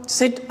out.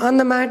 Sit on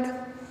the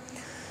mat.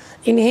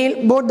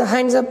 Inhale, both the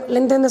hands up.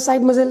 Lengthen the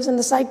side muscles and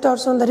the side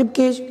torso and the rib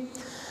cage.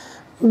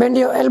 Bend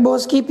your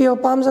elbows. Keep your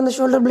palms on the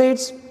shoulder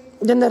blades.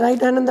 Then the right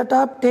hand on the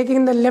top,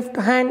 taking the left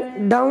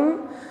hand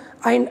down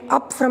and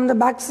up from the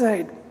back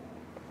side.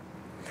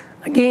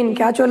 Again,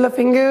 catch all the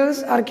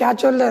fingers or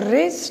catch all the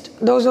wrist.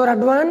 Those who are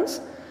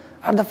advanced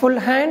or the full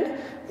hand.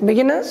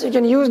 Beginners, you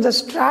can use the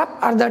strap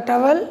or the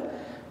towel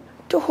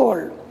to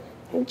hold.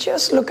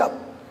 Just look up.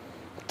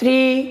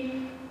 3.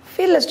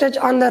 Feel a stretch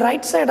on the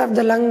right side of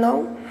the lung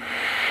now.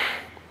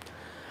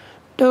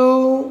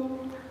 2.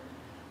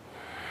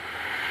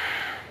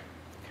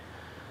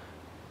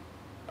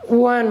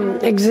 1.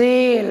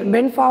 Exhale.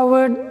 Bend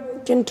forward.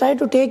 You can try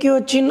to take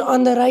your chin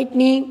on the right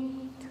knee.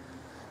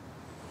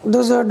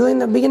 Those who are doing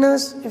the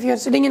beginners, if you are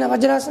sitting in a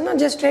Vajrasana,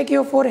 just take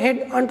your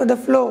forehead onto the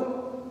floor.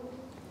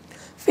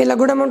 Feel a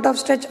good amount of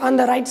stretch on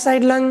the right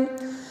side lung.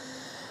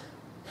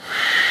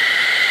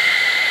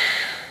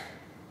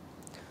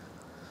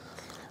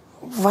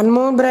 One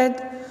more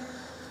breath.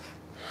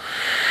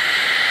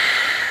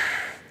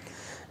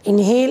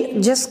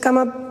 Inhale, just come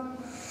up.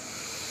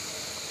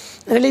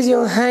 Release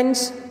your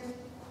hands.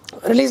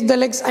 Release the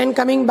legs and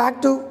coming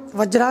back to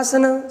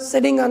Vajrasana,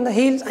 sitting on the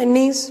heels and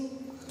knees.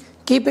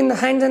 Keeping the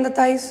hands and the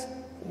thighs.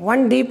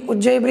 One deep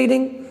Ujjayi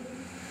breathing.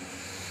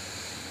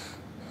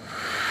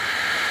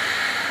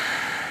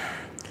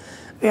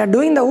 We are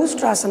doing the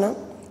Ustrasana,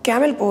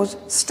 camel pose.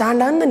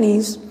 Stand on the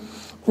knees.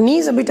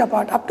 Knees a bit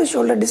apart, up to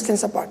shoulder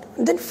distance apart.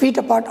 Then feet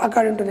apart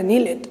according to the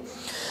knee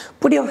length.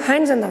 Put your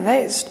hands on the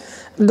waist.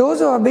 Those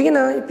who are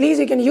beginner, please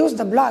you can use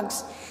the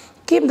blocks.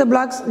 Keep the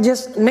blocks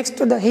just next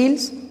to the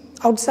heels.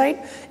 Outside,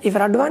 if you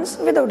are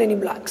advanced, without any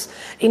blocks.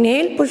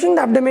 Inhale, pushing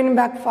the abdomen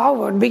back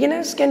forward.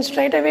 Beginners can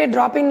straight away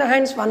dropping the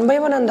hands one by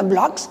one on the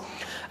blocks.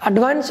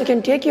 Advanced, you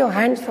can take your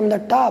hands from the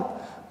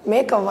top,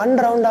 make a one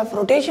round of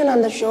rotation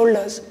on the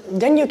shoulders.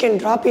 Then you can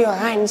drop your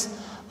hands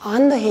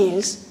on the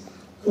heels.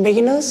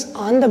 Beginners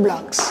on the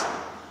blocks.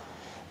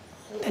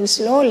 Then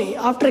slowly,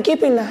 after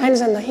keeping the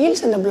hands on the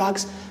heels and the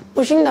blocks,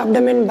 pushing the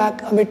abdomen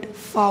back a bit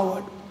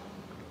forward.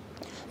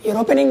 You're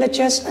opening the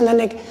chest and the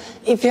neck.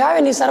 If you have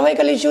any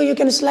cervical issue, you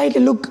can slightly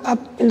look up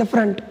in the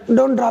front.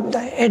 Don't drop the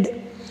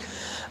head.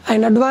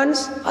 And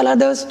advance, all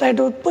others try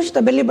to push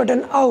the belly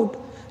button out.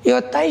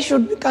 Your thigh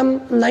should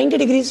become 90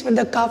 degrees with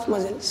the calf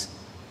muscles.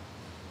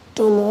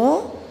 2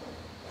 more.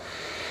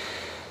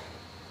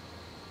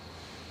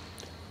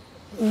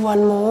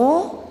 1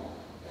 more.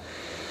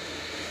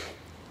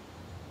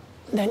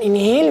 Then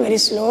inhale very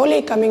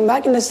slowly, coming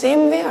back in the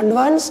same way.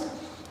 Advance,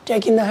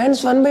 taking the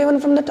hands one by one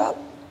from the top.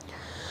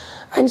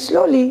 And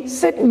slowly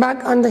sit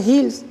back on the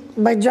heels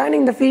by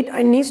joining the feet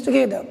and knees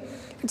together.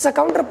 It's a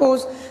counter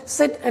pose.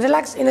 Sit,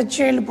 relax in a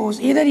child pose.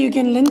 Either you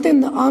can lengthen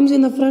the arms in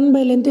the front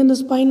by lengthening the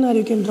spine, or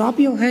you can drop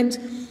your hands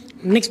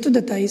next to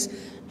the thighs,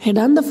 head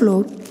on the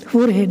floor,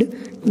 forehead,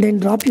 then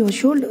drop your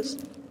shoulders.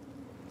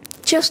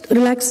 Just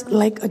relax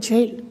like a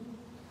child.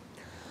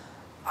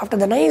 After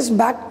the nice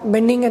back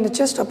bending and the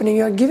chest opening,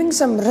 you are giving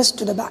some rest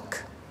to the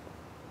back.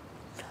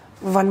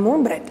 1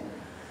 more breath.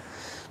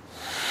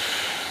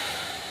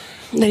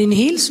 Then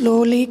inhale,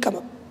 slowly come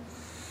up.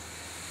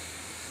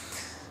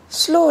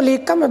 Slowly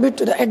come a bit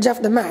to the edge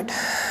of the mat.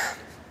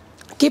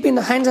 Keeping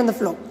the hands on the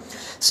floor.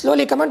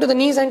 Slowly come onto the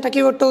knees and tuck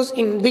your toes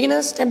in.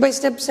 Beginners, step by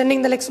step,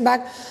 sending the legs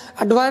back.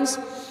 Advance,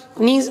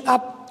 knees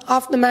up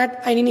off the mat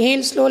and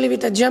inhale slowly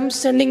with a jump,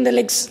 sending the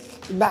legs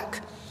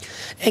back.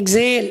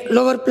 Exhale,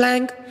 lower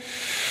plank.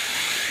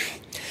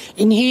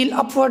 Inhale,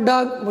 upward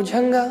dog,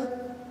 Bhujanga.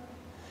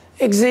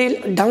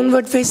 Exhale,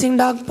 downward facing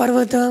dog,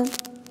 Parvata.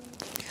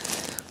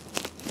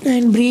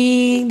 And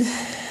breathe.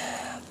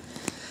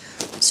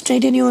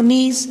 Straighten your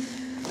knees.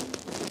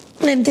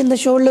 Lengthen the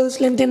shoulders,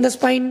 lengthen the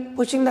spine.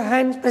 Pushing the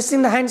hands,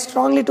 pressing the hands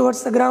strongly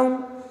towards the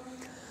ground.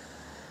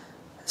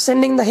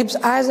 Sending the hips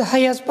as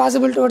high as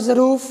possible towards the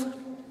roof.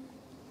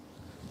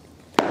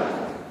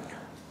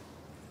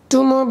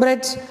 2 more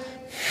breaths.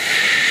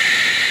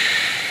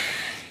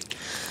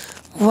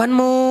 1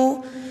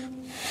 more.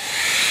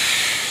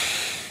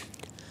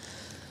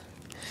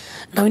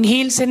 Now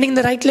inhale, sending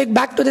the right leg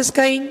back to the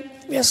sky.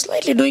 We are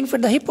slightly doing for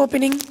the hip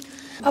opening.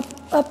 Up,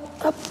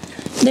 up, up.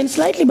 Then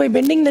slightly by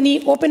bending the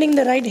knee, opening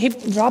the right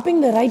hip,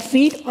 dropping the right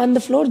feet on the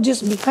floor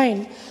just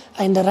behind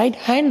and the right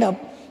hand up.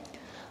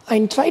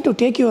 And try to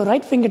take your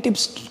right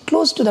fingertips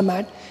close to the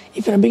mat.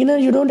 If you're a beginner,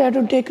 you don't have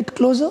to take it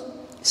closer.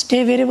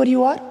 Stay wherever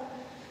you are.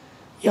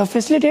 You're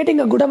facilitating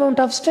a good amount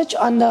of stretch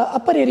on the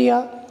upper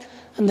area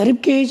and the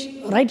rib cage,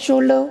 right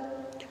shoulder.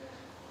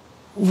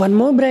 1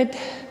 more breath.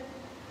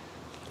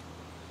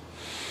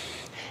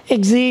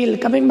 Exhale,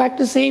 coming back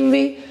the same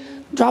way,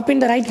 dropping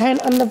the right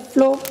hand on the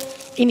floor.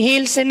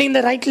 Inhale, sending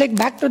the right leg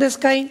back to the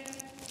sky.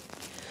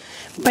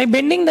 By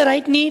bending the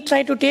right knee,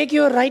 try to take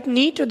your right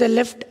knee to the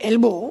left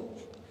elbow.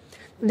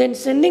 Then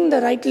sending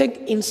the right leg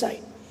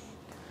inside.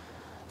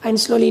 And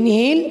slowly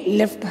inhale,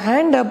 left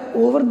hand up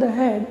over the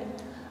head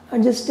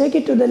and just take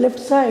it to the left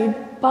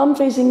side, palm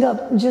facing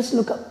up, just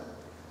look up.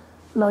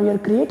 Now you're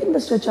creating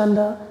the stretch on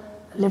the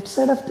left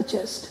side of the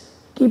chest,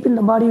 keeping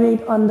the body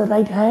weight on the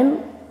right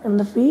hand and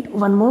the feet.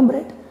 One more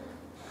breath.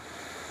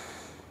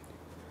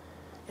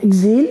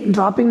 Exhale,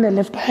 dropping the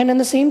left hand in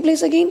the same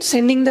place again,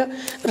 sending the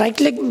right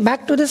leg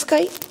back to the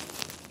sky.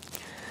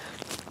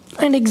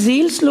 And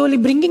exhale, slowly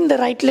bringing the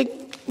right leg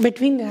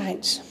between the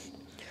hands.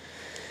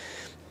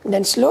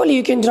 Then slowly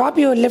you can drop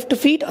your left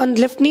feet on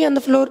left knee on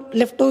the floor,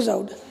 left toes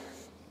out.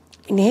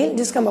 Inhale,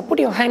 just come up, put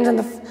your hands on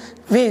the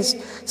waist,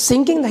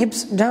 sinking the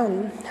hips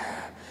down.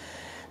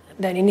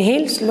 Then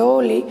inhale,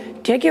 slowly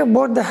take your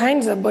both the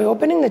hands up by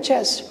opening the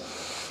chest.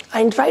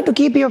 And try to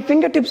keep your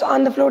fingertips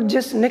on the floor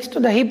just next to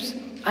the hips.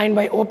 And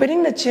by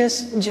opening the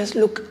chest, just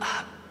look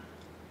up.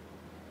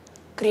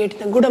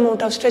 Creating a good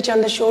amount of stretch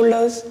on the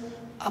shoulders,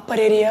 upper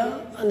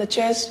area, on the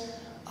chest.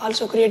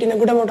 Also creating a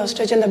good amount of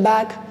stretch on the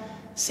back.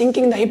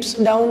 Sinking the hips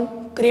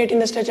down, creating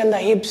the stretch on the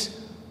hips.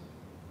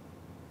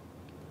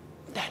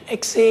 Then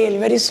exhale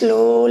very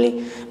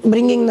slowly,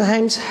 bringing the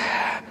hands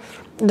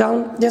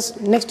down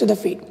just next to the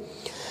feet.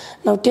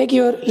 Now take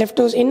your left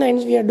toes in and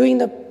we are doing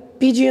the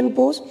pigeon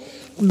pose.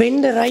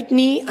 Bend the right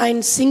knee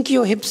and sink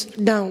your hips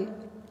down.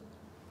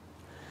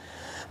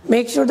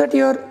 Make sure that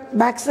your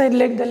backside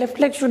leg, the left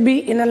leg should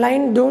be in a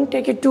line. Don't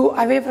take it too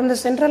away from the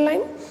central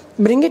line.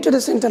 Bring it to the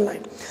center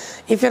line.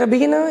 If you're a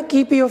beginner,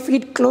 keep your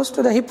feet close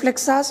to the hip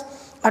flexors.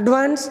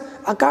 Advance,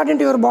 according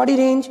to your body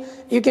range,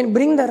 you can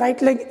bring the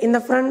right leg in the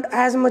front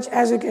as much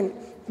as you can.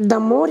 The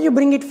more you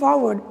bring it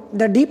forward,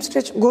 the deep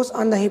stretch goes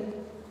on the hip.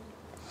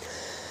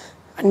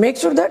 And make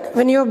sure that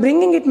when you're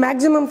bringing it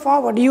maximum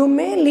forward, you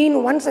may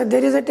lean one side.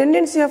 There is a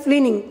tendency of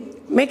leaning.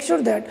 Make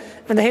sure that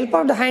with the help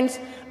of the hands,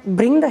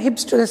 bring the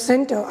hips to the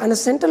center and the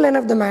center line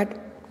of the mat.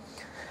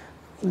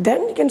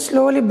 Then you can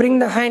slowly bring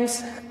the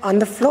hands on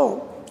the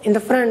floor in the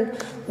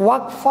front.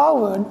 Walk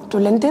forward to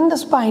lengthen the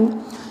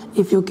spine.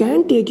 If you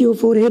can, take your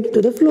forehead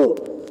to the floor.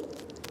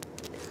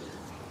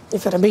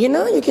 If you're a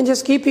beginner, you can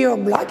just keep your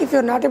block. If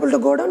you're not able to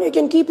go down, you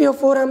can keep your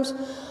forearms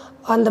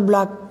on the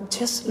block.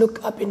 Just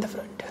look up in the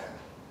front.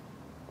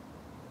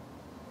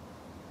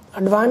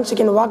 Advance, you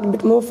can walk a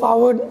bit more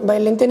forward by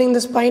lengthening the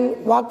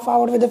spine. Walk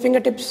forward with the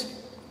fingertips.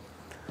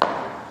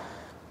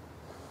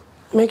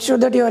 Make sure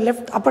that your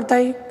left upper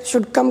thigh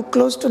should come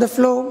close to the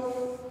floor,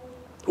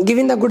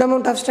 giving the good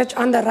amount of stretch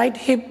on the right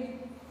hip.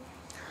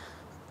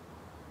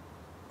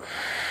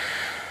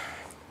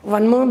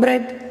 One more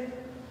breath.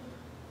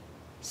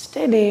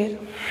 Stay there.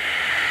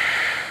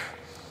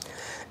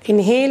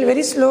 Inhale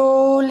very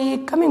slowly,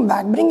 coming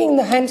back, bringing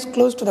the hands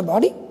close to the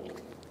body.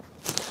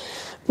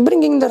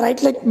 Bringing the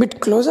right leg a bit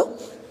closer.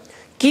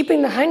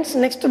 Keeping the hands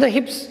next to the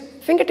hips,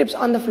 fingertips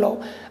on the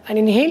floor. And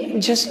inhale,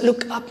 just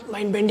look up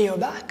and bend your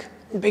back.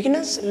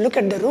 Beginners, look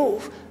at the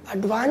roof.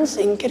 Advance,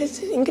 increase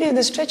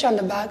the stretch on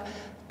the back.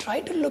 Try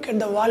to look at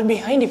the wall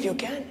behind if you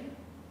can.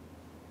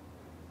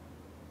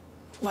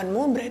 One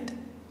more breath.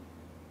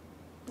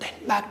 Then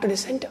back to the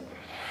center.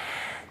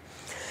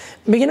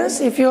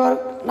 Beginners, if you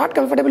are not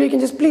comfortable, you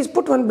can just please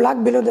put one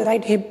block below the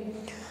right hip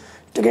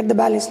to get the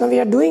balance. Now we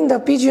are doing the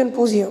pigeon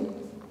pose here,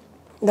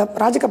 the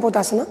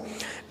Rajakapotasana.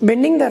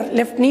 Bending the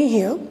left knee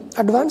here,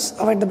 advance,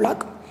 avoid the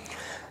block.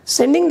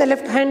 Sending the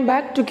left hand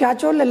back to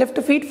catch all the left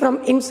feet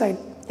from inside.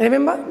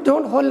 Remember,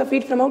 don't hold the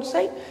feet from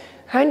outside.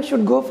 Hand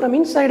should go from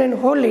inside and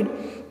hold it.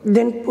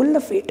 Then pull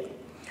the feet.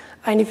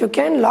 And if you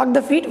can, lock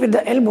the feet with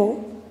the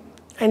elbow.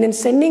 And then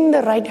sending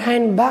the right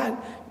hand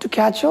back to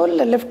catch all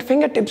the left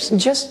fingertips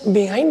just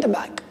behind the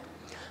back.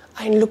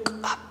 And look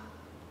up.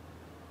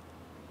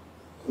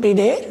 Be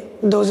there.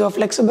 Those who are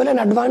flexible and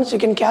advanced, you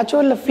can catch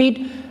all the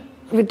feet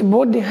with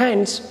both the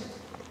hands.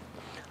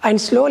 And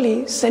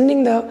slowly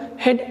sending the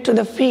head to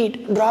the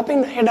feet,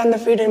 dropping the head on the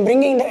feet and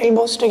bringing the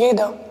elbows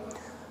together.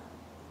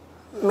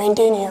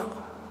 Maintain here.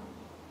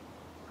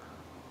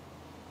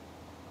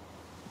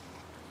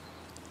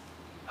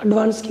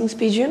 Advanced King's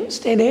Pigeon,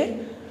 stay there.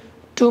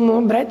 2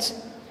 more breaths.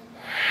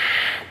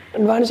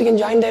 Advance, you can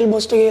join the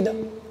elbows together.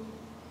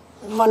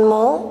 1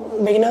 more.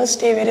 Beginners,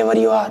 stay wherever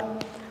you are.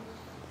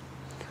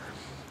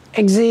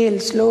 Exhale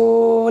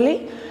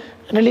slowly,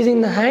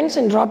 releasing the hands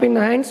and dropping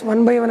the hands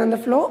one by one on the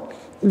floor.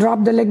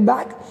 Drop the leg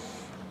back.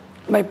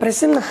 By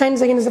pressing the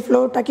hands against the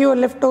floor, tuck your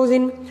left toes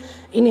in.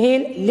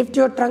 Inhale, lift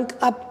your trunk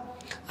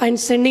up and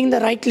sending the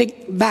right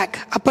leg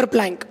back, upper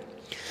plank.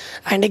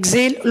 And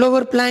exhale,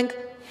 lower plank.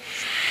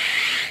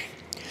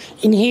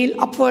 Inhale,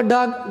 upward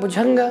dog,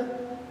 Bhujanga.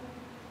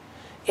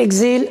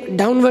 Exhale,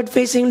 downward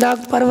facing dog,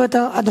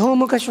 Parvata,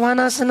 Adhomukha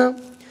Svanasana.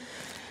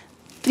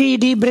 3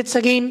 deep breaths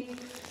again.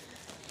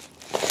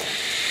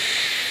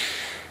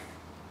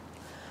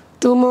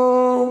 2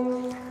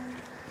 more.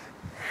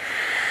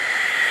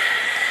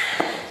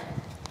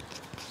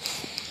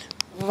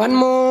 One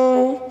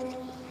more.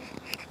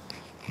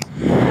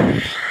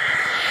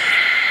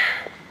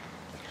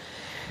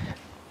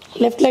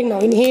 Left leg now.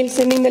 Inhale,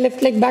 sending the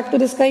left leg back to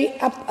the sky,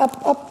 up,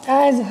 up, up,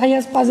 as high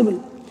as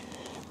possible.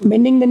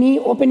 Bending the knee,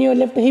 open your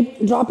left hip,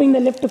 dropping the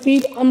left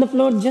feet on the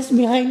floor just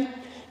behind.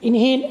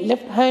 Inhale,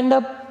 left hand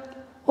up,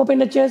 open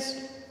the chest,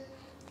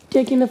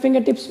 taking the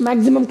fingertips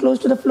maximum close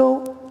to the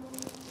floor.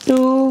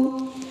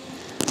 2,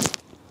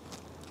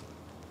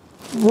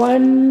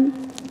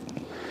 1.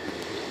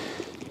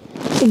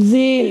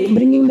 Exhale,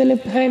 bringing the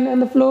left hand on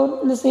the floor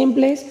in the same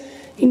place.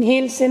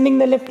 Inhale, sending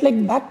the left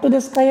leg back to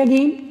the sky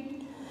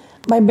again.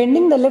 By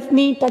bending the left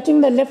knee, touching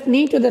the left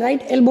knee to the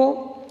right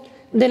elbow,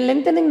 then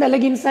lengthening the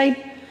leg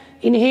inside.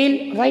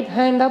 Inhale, right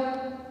hand up,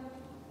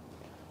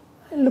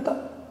 and look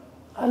up,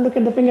 and look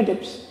at the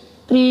fingertips.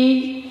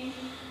 3,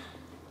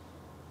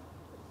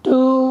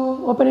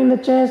 2, opening the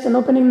chest and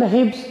opening the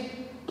hips,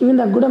 giving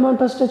a good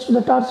amount of stretch to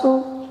the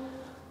torso.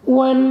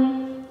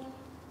 1,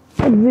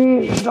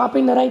 exhale,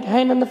 dropping the right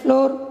hand on the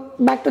floor,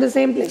 back to the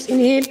same place.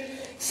 Inhale,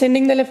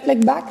 sending the left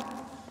leg back,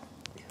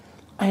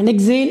 and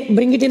exhale,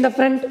 bring it in the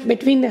front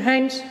between the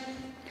hands.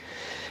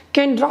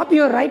 Can drop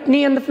your right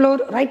knee on the floor,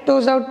 right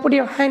toes out, put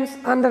your hands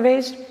on the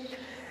waist,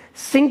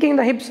 sinking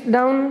the hips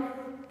down,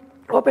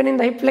 opening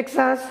the hip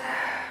flexors.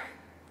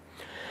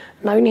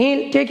 Now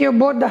inhale, take your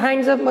both the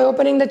hands up by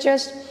opening the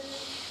chest,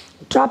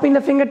 dropping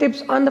the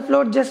fingertips on the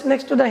floor just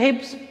next to the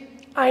hips,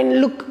 and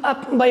look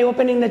up by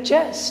opening the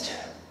chest.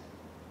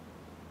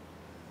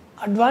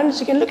 Advance,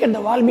 you can look at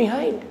the wall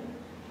behind.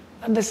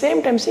 At the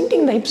same time,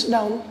 sinking the hips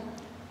down.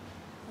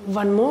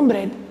 One more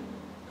breath.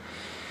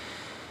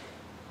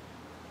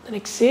 Then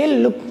exhale,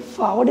 look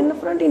forward in the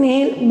front.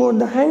 Inhale, both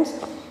the hands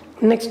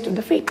next to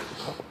the feet.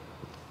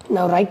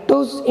 Now right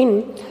toes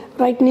in,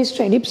 right knee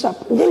straight, hips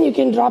up. Then you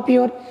can drop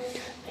your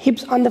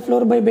hips on the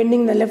floor by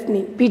bending the left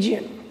knee,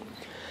 pigeon.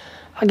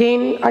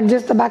 Again,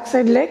 adjust the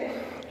backside leg.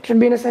 It should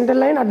be in a center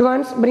line.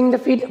 Advance, bring the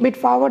feet a bit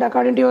forward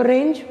according to your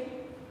range.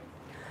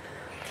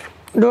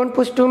 Don't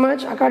push too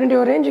much. According to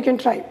your range, you can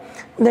try.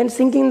 Then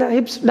sinking the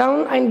hips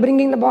down and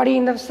bringing the body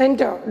in the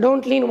center.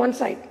 Don't lean one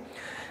side.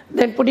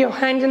 Then put your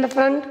hands in the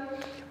front.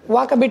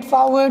 Walk a bit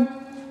forward.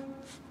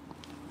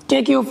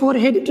 Take your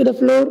forehead to the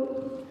floor.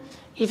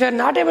 If you are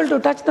not able to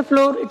touch the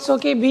floor, it's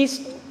okay.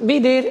 Be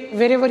there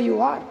wherever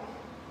you are.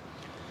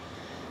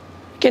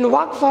 You can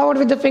walk forward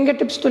with the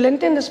fingertips to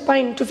lengthen the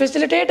spine to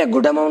facilitate a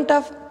good amount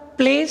of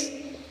place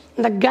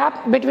in the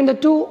gap between the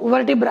two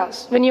vertebrae.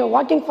 When you are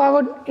walking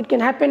forward, it can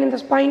happen in the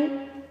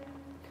spine.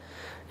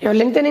 You are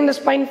lengthening the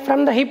spine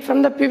from the hip,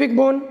 from the pubic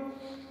bone,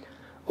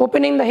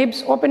 opening the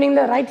hips, opening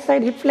the right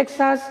side hip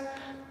flexors.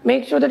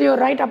 Make sure that your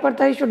right upper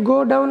thigh should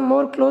go down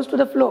more close to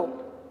the floor.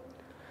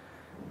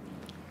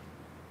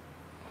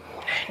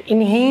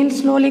 Inhale,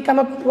 slowly come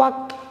up,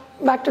 walk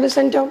back to the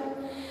center.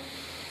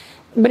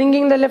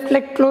 Bringing the left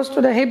leg close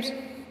to the hips.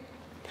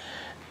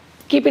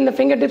 Keeping the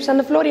fingertips on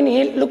the floor.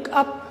 Inhale, look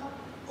up,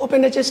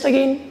 open the chest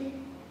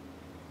again.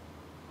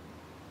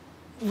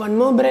 One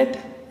more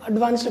breath.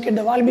 Advance, look at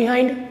the wall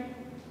behind.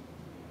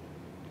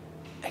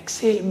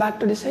 Exhale, back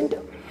to the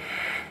center.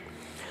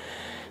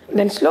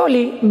 Then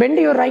slowly bend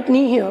your right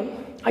knee here.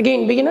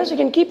 Again, beginners, you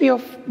can keep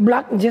your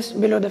block just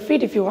below the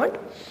feet if you want.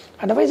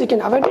 Otherwise, you can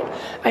avoid it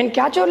and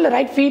catch all the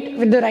right feet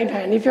with the right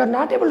hand. If you are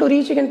not able to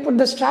reach, you can put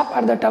the strap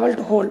or the towel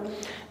to hold.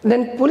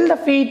 Then pull the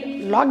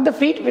feet, lock the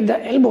feet with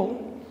the elbow,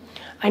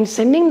 and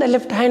sending the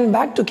left hand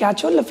back to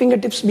catch all the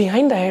fingertips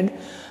behind the head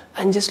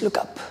and just look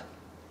up.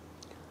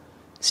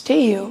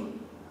 Stay here.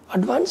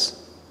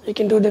 Advance. You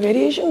can do the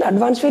variation, the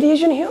advanced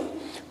variation here.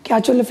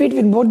 Catch all the feet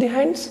with both the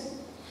hands.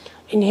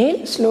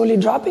 Inhale, slowly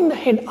dropping the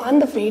head on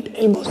the feet,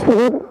 elbows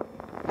forward.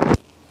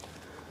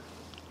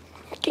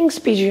 King's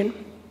pigeon.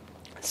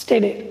 Stay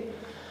there.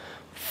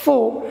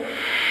 4,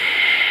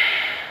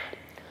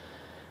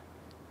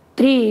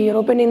 3, you're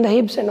opening the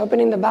hips and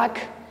opening the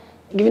back,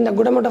 giving a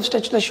good amount of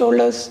stretch to the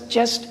shoulders,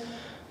 chest.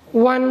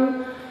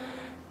 1,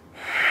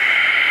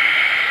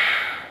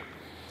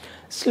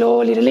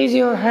 slowly release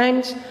your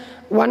hands,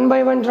 one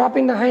by one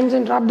dropping the hands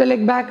and drop the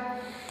leg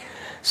back.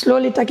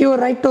 Slowly tuck your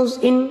right toes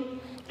in.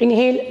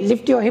 Inhale,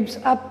 lift your hips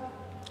up,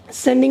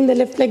 sending the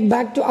left leg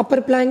back to upper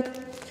plank.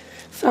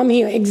 From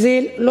here,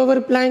 exhale,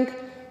 lower plank.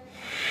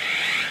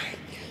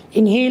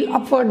 Inhale,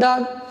 upward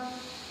dog.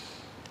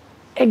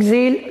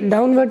 Exhale,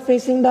 downward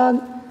facing dog.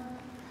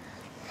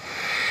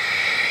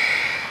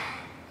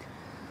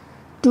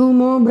 2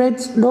 more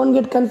breaths. Don't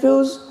get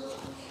confused.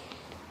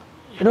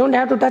 You don't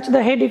have to touch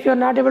the head if you are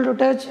not able to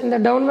touch. In the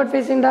downward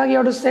facing dog, you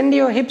have to send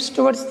your hips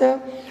towards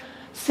the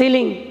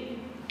ceiling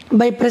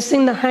by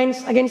pressing the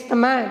hands against the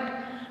mat.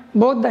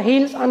 Both the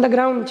heels on the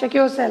ground. Check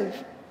yourself.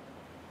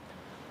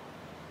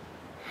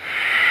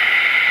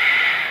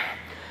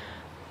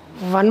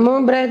 One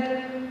more breath.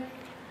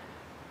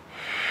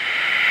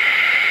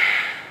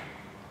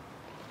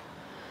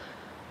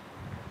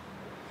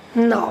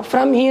 Now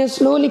from here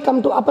slowly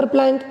come to upper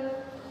plank.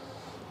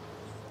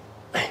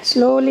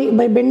 Slowly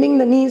by bending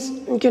the knees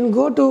you can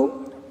go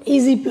to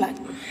easy plank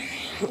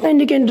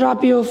and you can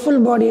drop your full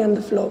body on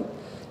the floor.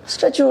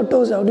 Stretch your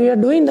toes out. We are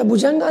doing the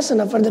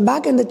Bhujangasana for the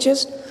back and the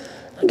chest.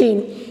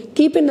 Again,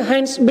 keeping the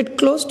hands a bit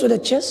close to the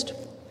chest.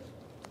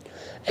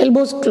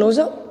 Elbows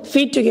closer,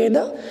 feet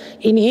together.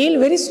 Inhale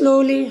very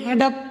slowly,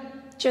 head up,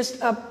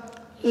 chest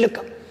up, look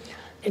up.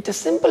 It's a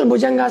simple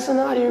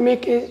Bhujangasana, or you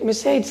may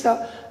say it's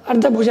a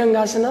Ardha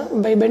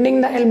Bhujangasana. By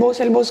bending the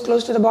elbows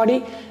close to the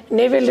body,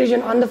 navel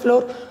region on the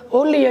floor,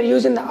 only you're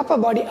using the upper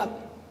body up.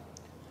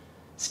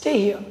 Stay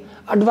here.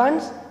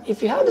 Advance.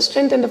 If you have the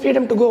strength and the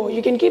freedom to go,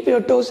 you can keep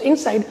your toes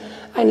inside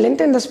and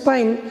lengthen the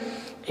spine.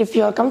 If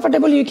you are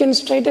comfortable, you can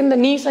straighten the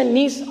knees and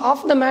knees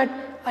off the mat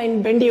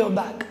and bend your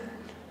back.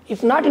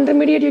 If not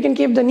intermediate, you can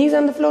keep the knees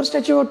on the floor,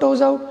 stretch your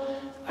toes out,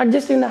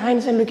 adjusting the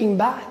hands and looking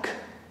back.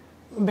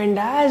 Bend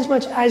as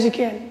much as you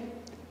can.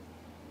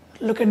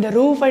 Look at the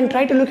roof and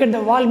try to look at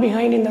the wall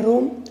behind in the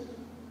room.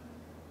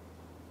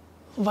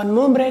 One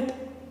more breath.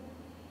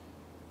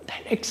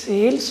 Then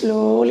exhale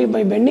slowly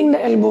by bending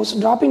the elbows,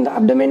 dropping the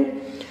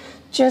abdomen,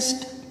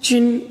 chest,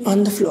 chin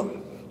on the floor.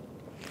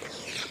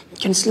 You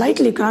can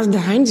slightly cross the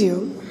hands here.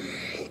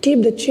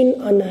 Keep the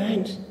chin on the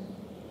hands.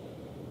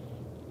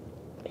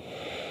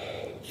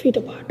 Feet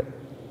apart.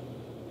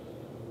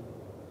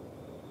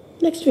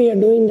 Next we are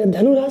doing the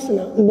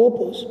Dhanurasana, bow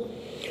pose.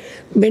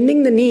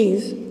 Bending the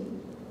knees,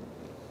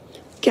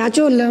 catch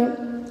your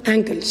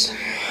ankles.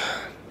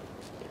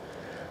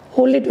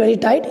 Hold it very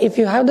tight. If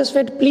you have the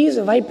sweat, please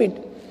wipe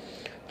it.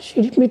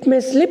 It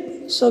may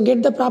slip, so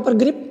get the proper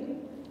grip.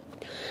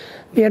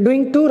 We are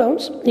doing 2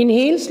 rounds.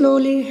 Inhale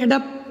slowly, head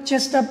up,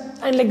 chest up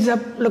and legs up,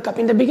 look up.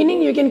 In the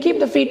beginning, you can keep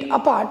the feet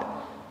apart,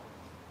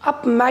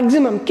 up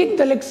maximum, kick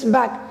the legs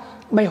back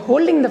by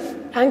holding the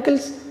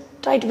ankles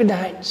tight with the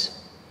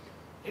hands.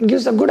 It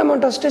gives a good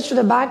amount of stretch to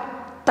the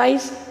back,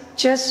 thighs,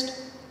 chest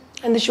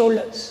and the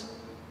shoulders.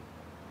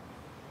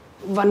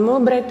 One more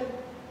breath.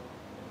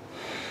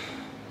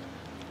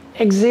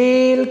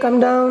 Exhale, come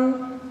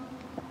down.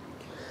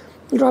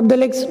 Drop the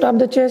legs, drop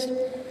the chest.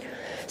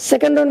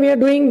 Second round we are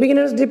doing,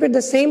 beginners repeat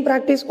the same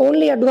practice,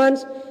 only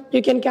advance.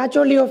 You can catch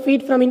hold your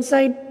feet from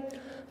inside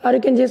or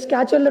you can just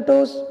catch hold the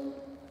toes.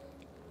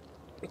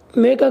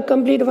 Make a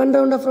complete 1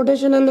 round of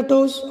rotation on the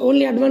toes.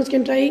 Only advance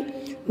can try.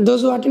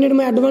 Those who attended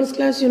my advanced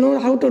class, you know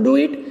how to do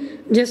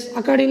it. Just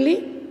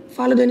accordingly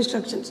follow the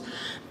instructions.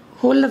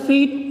 Hold the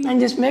feet and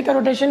just make a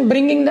rotation,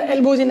 bringing the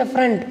elbows in the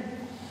front.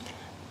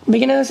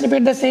 Beginners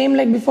repeat the same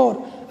like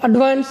before.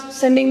 Advance,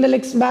 sending the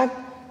legs back,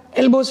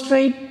 elbows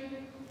straight.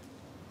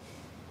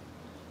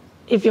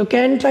 If you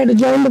can, try to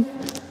join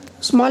the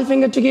small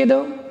finger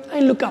together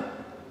and look up.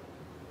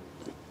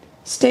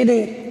 Stay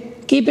there.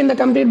 Keeping the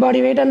complete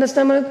body weight on the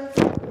stomach.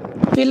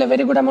 Feel a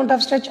very good amount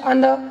of stretch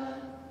on the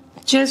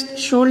chest,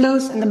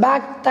 shoulders and the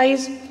back,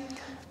 thighs.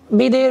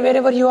 Be there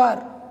wherever you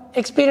are.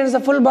 Experience the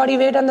full body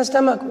weight on the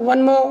stomach.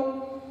 One more.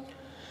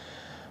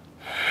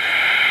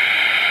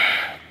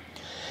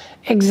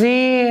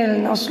 Exhale.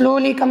 Now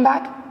slowly come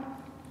back.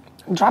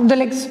 Drop the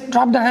legs,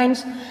 drop the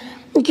hands.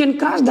 You can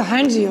cross the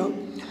hands here.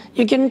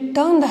 You can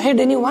turn the head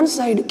any one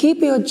side. Keep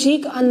your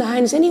cheek on the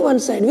hands any one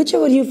side,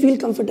 whichever you feel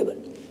comfortable.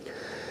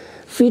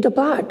 Feet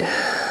apart.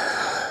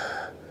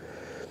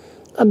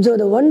 Observe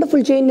the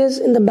wonderful changes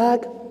in the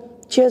back,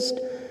 chest,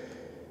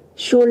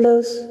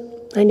 shoulders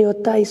and your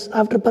thighs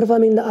after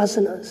performing the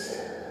asanas.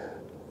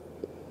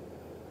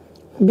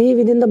 Be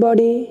within the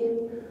body.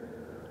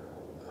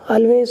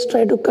 Always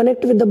try to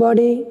connect with the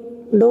body.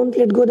 Don't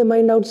let go the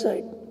mind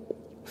outside.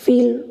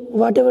 Feel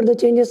whatever the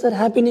changes are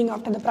happening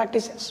after the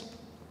practices.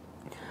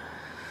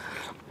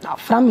 Now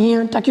from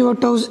here, tuck your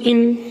toes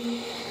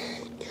in.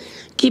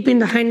 Keeping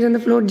the hands on the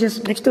floor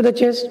just next to the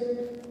chest.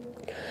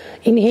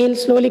 Inhale,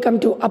 slowly come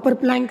to upper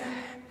plank.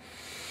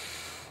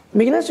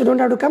 Beginners, you don't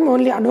have to come,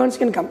 only advanced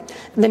can come.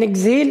 Then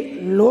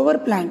exhale, lower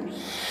plank.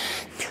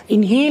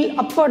 Inhale,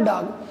 upward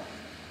dog.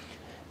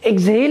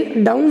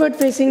 Exhale, downward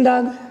facing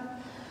dog.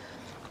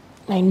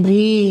 And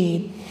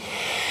breathe.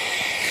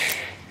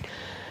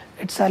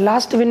 It's our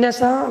last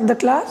vinyasa of the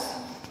class.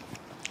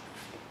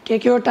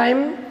 Take your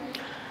time.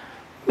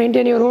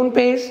 Maintain your own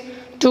pace.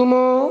 2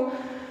 more.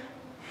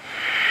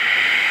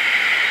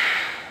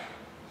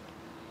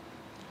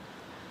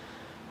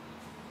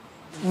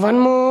 One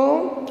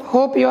more.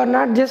 Hope you are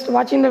not just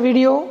watching the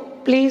video.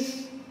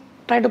 Please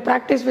try to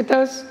practice with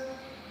us.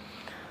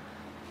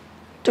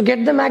 To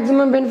get the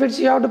maximum benefits,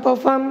 you have to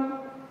perform.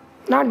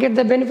 Not get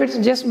the benefits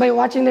just by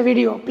watching the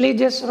video. Please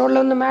just roll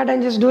on the mat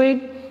and just do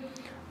it.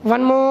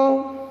 One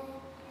more.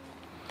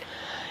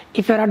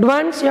 If you are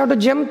advanced, you have to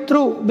jump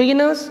through.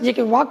 Beginners, you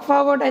can walk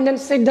forward and then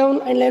sit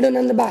down and lay down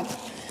on the back.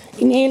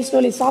 Inhale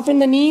slowly, soften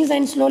the knees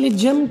and slowly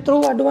jump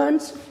through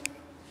advance.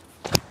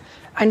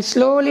 And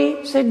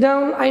slowly sit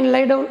down and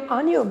lie down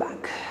on your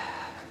back.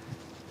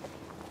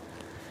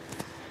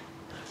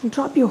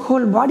 Drop your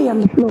whole body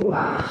on the floor.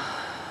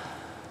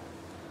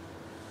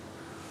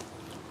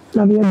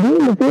 Now we are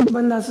doing the feet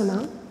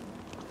bandhasana.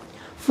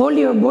 Fold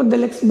your both the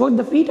legs, both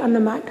the feet on the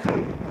mat.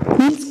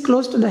 Heels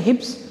close to the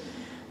hips.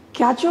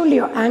 Catch hold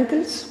your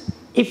ankles.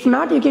 If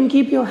not, you can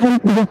keep your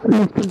hand just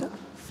next to the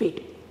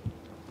feet.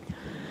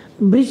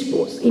 Bridge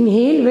pose.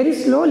 Inhale very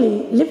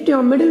slowly. Lift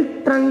your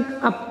middle trunk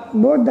up.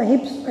 Both the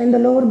hips and the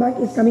lower back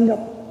is coming up.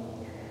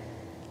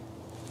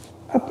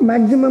 Up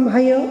maximum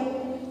higher.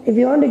 If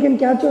you want, you can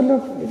catch hold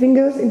the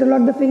fingers,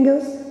 interlock the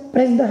fingers.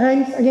 Press the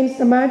hands against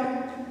the mat.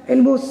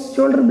 Elbows,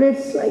 shoulder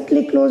blades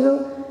slightly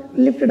closer.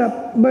 lift it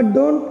up, but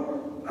don't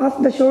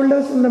off the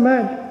shoulders from the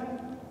mat.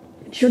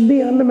 It should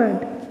be on the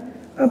mat.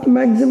 Up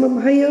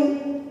maximum higher,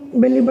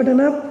 belly button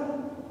up.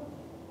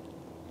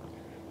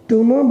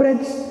 2 more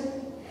breaths.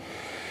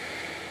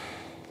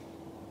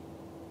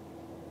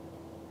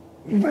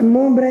 1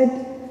 more breath.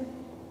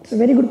 It's a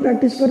very good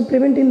practice for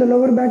preventing the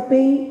lower back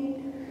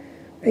pain.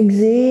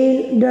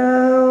 Exhale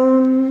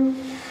down.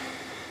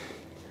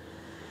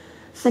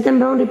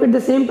 Second round, repeat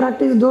the same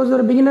practice. Those who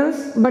are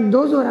beginners, but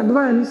those who are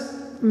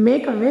advanced,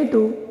 make a way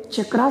to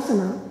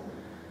Chakrasana.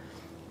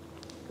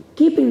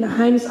 Keeping the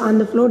hands on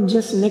the floor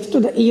just next to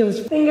the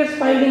ears. Fingers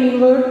pointing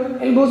inward,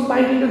 elbows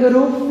pointing to the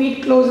roof,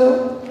 feet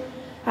closer.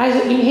 As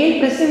you inhale,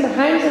 pressing the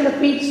hands and the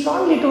feet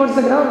strongly towards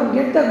the ground.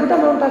 Get the good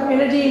amount of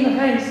energy in the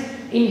hands.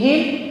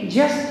 Inhale,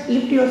 just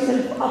lift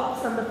yourself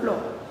up from the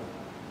floor.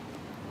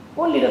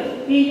 Only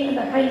the feet and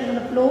the hands on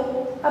the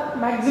floor, up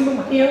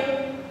maximum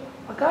here.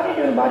 According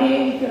to your body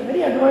weight, if you are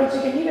very advanced,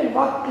 you can even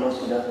walk close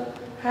to the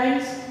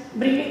hands,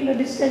 bringing the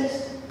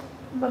distance,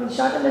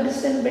 shorten the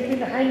distance between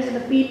the hands and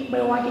the feet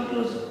by walking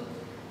closer.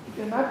 If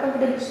you are not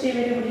comfortable, stay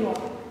wherever you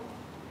are.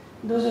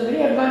 Those are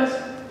very advanced.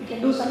 You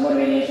can do some more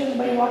variations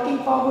by walking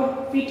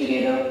forward, feet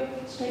together,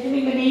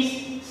 straightening the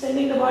knees,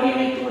 sending the body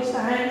weight towards the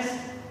hands.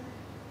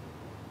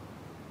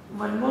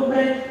 1 more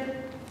breath.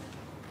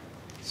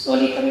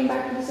 Slowly coming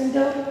back to the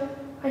center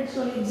and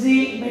slowly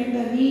exhale, bend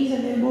the knees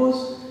and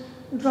elbows,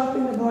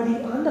 dropping the body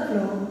on the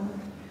floor.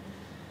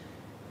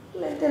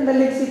 Lengthen the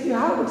legs. If you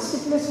have good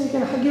stiffness, you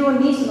can hug your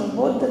knees now,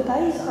 both the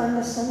thighs and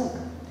the stomach.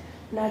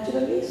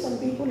 Naturally, some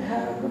people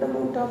have a good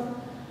amount of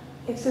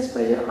excess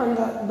pressure on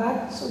the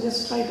back, so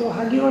just try to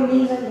hug your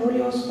knees and roll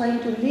your spine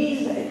to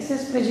release the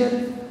excess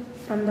pressure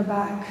from the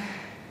back.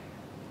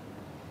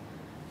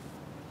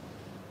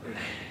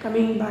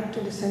 Coming back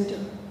to the center.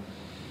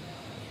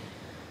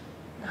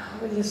 Now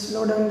we'll just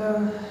slow down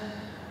the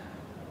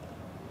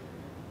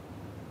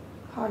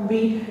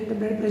heartbeat and the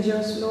blood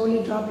pressure.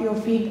 Slowly drop your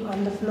feet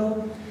on the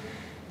floor.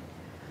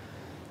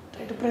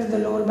 Try to press the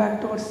lower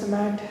back towards the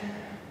mat.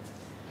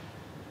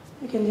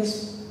 You can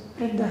just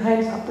spread the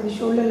hands up to the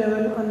shoulder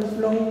level on the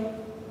floor,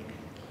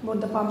 both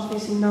the palms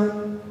facing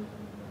down.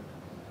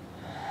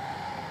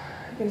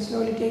 You can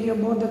slowly take your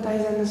both the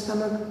thighs and the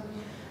stomach.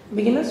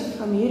 Beginners,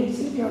 from here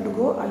itself you have to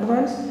go.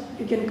 Advanced,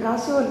 you can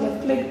cross your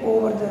left leg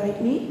over the right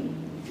knee.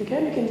 If you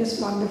can just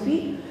lock the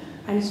feet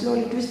and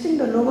slowly twisting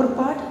the lower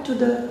part to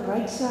the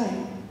right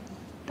side,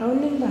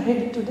 turning the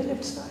head to the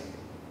left side.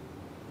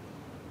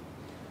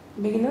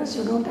 Beginners,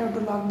 you don't have to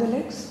lock the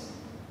legs.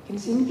 You can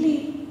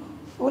simply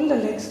fold the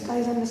legs,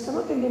 thighs and the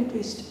stomach and then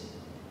twist.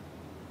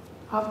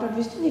 After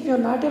twisting, if you are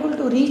not able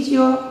to reach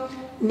your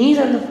knees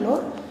on the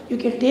floor, you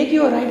can take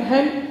your right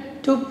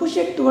hand to push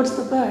it towards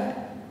the pad.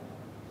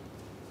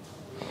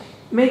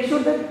 Make sure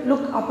that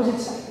look opposite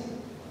side.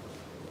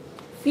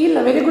 Feel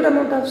a very good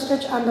amount of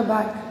stretch on the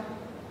back.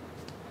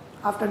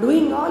 After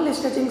doing all this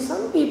stretching,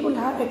 some people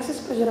have excess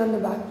pressure on the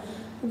back.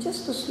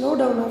 Just to slow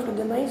down after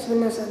the nice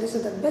vinyasa, this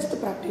is the best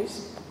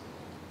practice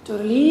to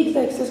release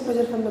the excess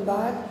pressure from the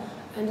back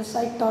and the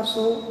side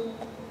torso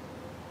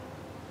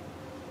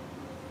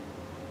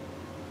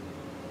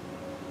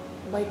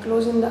by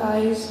closing the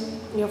eyes.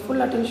 Your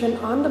full attention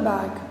on the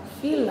back.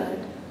 Feel that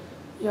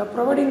you are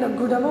providing a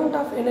good amount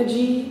of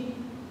energy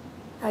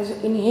as you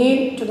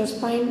inhale to the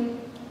spine.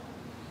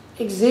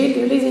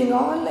 Exhale, releasing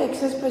all the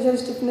excess pressure,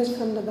 stiffness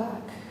from the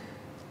back.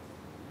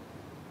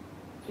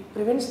 It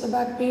prevents the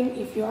back pain.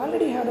 If you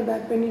already have the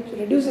back pain, it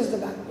reduces the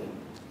back pain.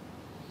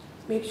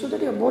 Make sure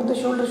that both the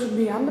shoulders should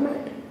be on the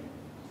mat.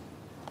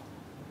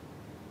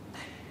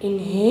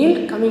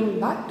 Inhale, coming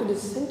back to the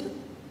center.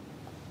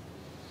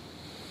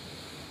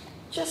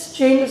 Just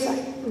change the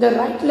side. The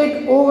right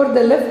leg over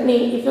the left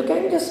knee. If you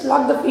can, just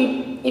lock the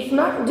feet. If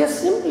not, just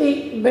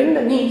simply bend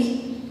the knees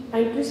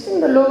and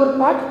twisting the lower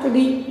part to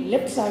the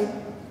left side.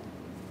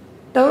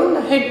 Turn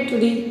the head to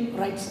the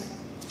right side.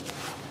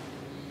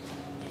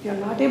 If you are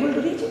not able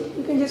to reach it,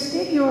 you can just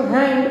take your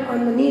hand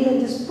on the knees and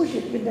just push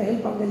it with the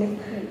help of the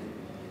left hand.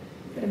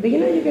 If you are a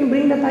beginner, you can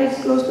bring the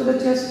thighs close to the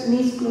chest,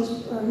 knees close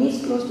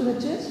to the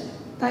chest,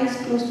 thighs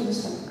close to the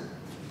stomach.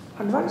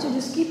 Advanced, you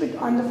just keep it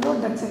on the floor,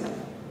 that's enough.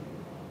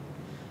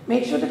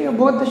 Make sure that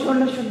both the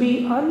shoulders should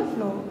be on the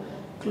floor.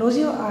 Close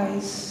your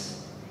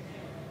eyes.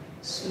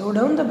 Slow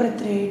down the breath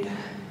rate.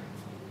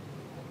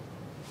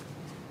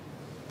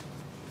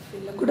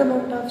 Feel a good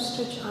amount of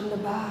stretch on the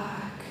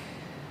back.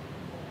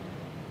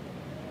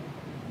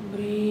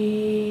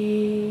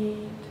 Breathe.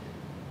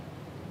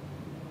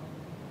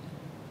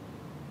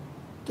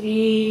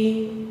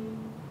 3,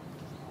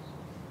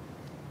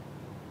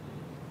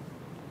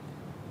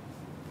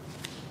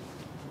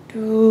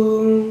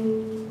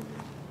 2,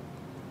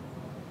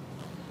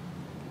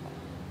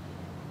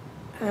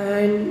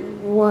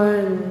 and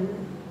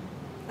 1.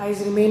 Eyes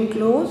remain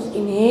closed.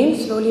 Inhale,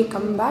 slowly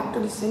come back to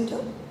the center.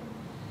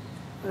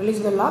 Release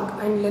the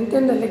lock and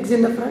lengthen the legs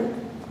in the front.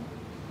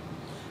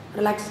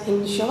 Relax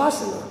in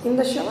Shavasana. In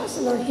the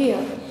Shavasana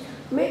here,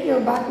 make your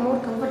back more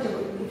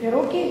comfortable. If you're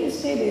okay, you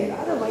stay there.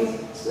 Otherwise,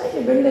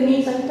 slightly bend the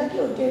knees and tuck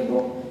your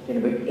tailbone a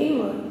little bit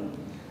inward.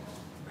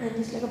 and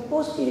just like a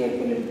posterior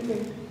pillar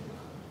twin.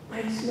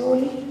 And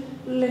slowly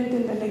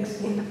lengthen the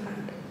legs in the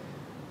front.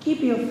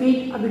 Keep your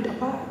feet a bit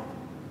apart.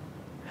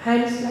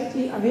 Hands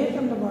slightly away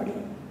from the body.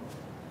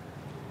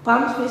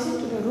 Palms facing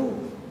to the roof.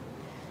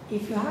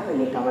 If you have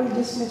any towel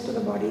just next to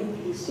the body,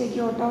 please take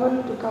your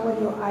towel to cover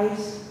your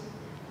eyes,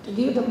 to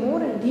give the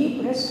more and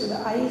deep rest to the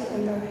eyes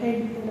and the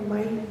head and the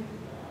mind.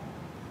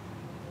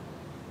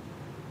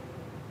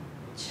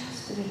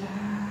 Just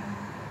relax.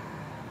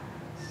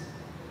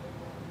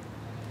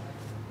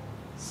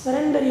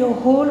 Surrender your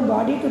whole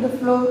body to the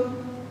floor.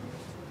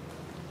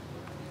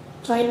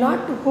 Try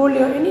not to hold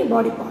your any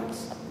body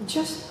parts.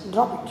 Just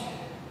drop it.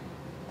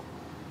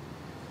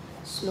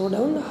 Slow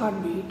down the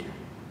heartbeat.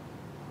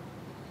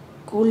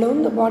 Cool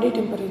down the body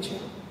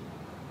temperature.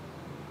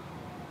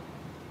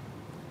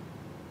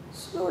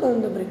 Slow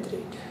down the breath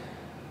rate.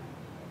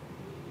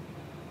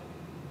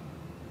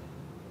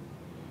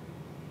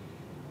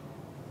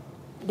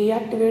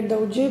 Deactivate the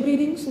Ujjayi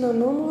breathings. Now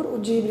no more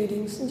Ujjayi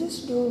breathings.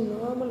 Just do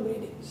normal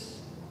breathings.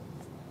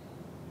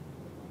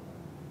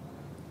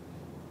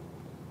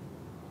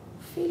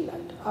 Feel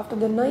that after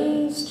the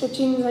nice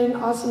stretchings and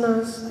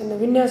asanas and the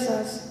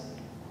vinyasas,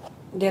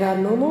 there are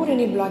no more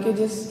any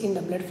blockages in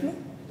the blood flow.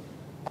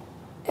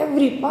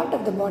 Every part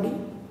of the body,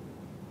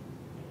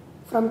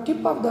 from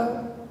tip of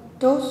the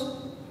toes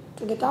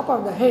to the top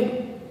of the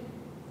head,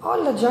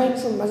 all the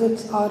joints and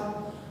muscles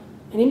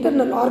and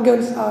internal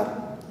organs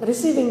are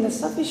receiving the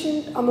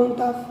sufficient amount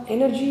of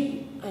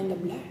energy and the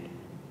blood.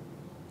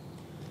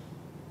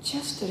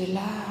 Just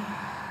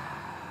relax.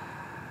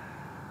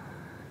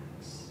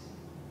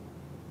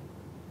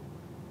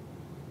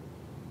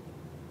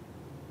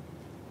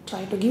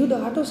 Try to give the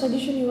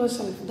auto-suggestion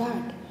yourself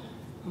that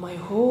my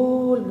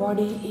whole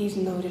body is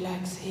now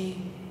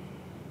relaxing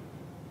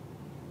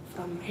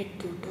from head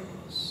to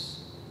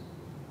toes.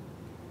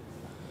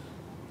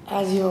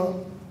 As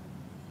your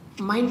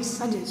mind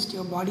suggests,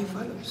 your body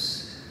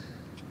follows.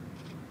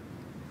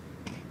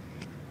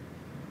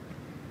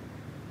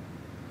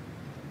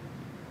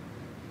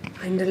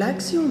 And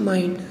relax your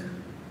mind.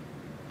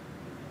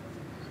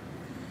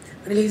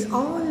 Release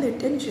all the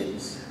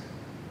tensions,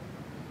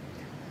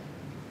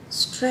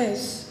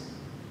 stress,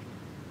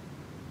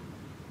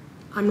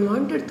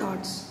 unwanted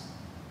thoughts,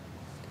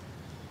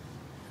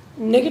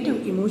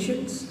 negative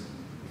emotions,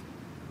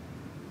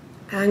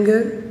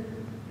 anger,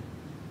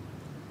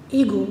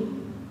 ego,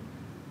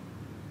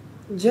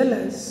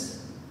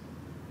 jealous,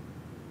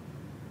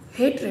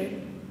 hatred,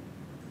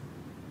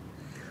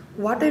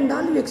 what and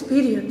all you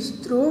experience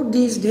throughout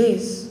these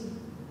days,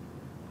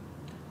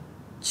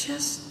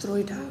 just throw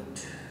it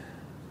out.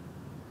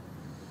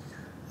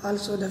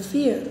 Also the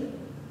fear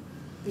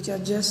which are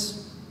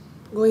just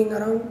going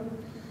around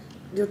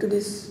due to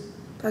this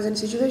present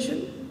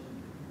situation,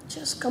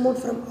 just come out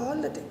from all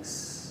the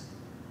things.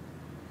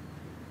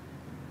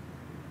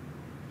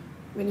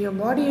 When your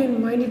body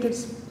and mind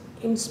is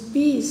in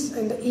peace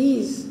and the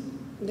ease,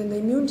 then the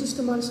immune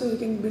system also you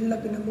can build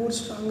up in a more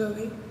stronger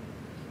way.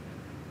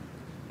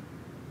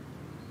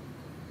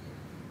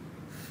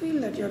 Feel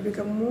that you have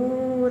become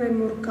more and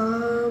more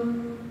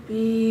calm,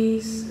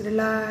 peace,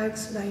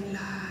 relaxed, and light.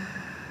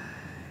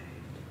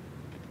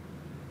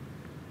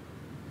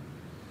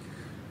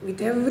 With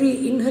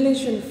every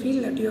inhalation,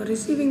 feel that you are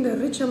receiving the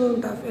rich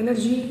amount of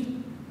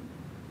energy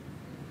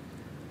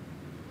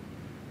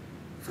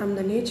from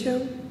the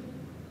nature.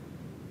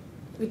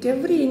 With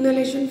every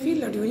inhalation, feel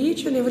that your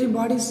each and every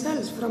body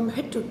cells from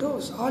head to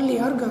toes, all the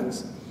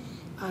organs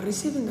are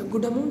receiving the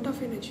good amount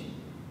of energy,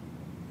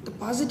 the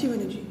positive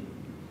energy.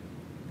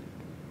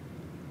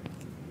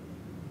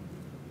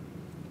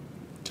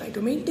 Try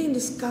to maintain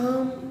this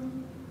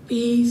calm,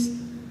 peace,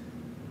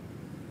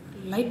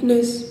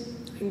 lightness,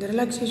 and the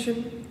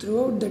relaxation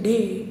throughout the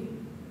day,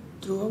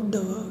 throughout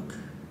the work.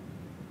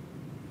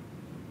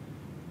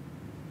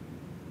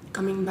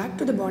 Coming back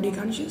to the body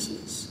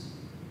consciousness.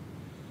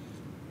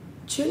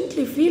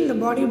 Gently feel the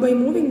body by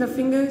moving the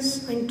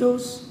fingers and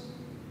toes.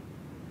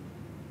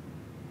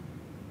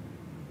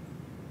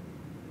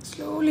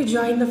 Slowly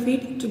join the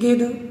feet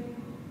together.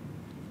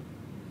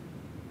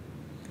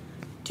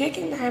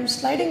 Taking the hands,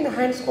 sliding the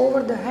hands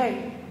over the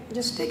head.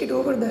 Just take it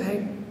over the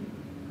head.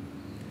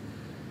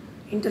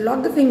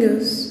 Interlock the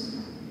fingers.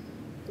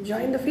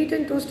 Join the feet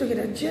and toes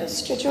together.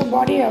 Just stretch your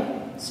body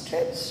up.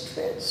 Stretch,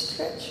 stretch,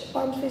 stretch.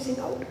 Palms facing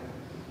out.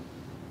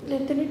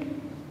 Lengthen it.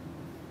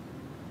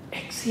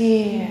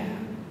 Exhale.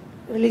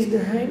 Release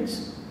the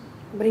hands.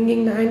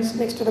 Bringing the hands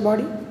next to the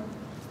body.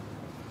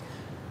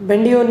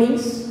 Bend your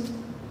knees.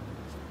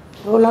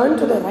 Roll on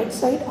to the right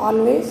side.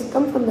 Always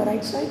come from the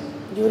right side.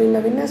 During the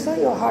Vinyasa,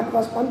 your heart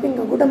was pumping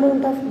a good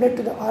amount of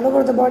blood all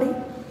over the body,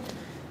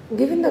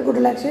 giving the good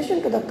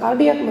relaxation to the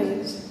cardiac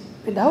muscles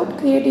without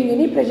creating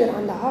any pressure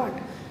on the heart.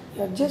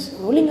 You are just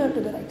rolling on to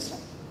the right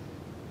side,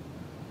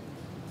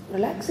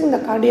 relaxing the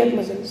cardiac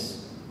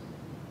muscles.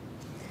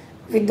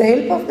 With the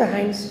help of the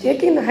hands,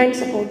 taking the hand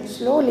support,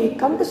 slowly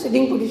come to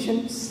sitting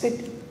position,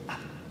 sit up.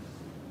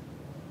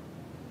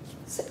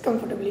 Sit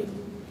comfortably.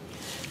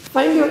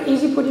 Find your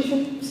easy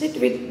position, sit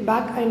with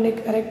back and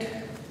neck erect.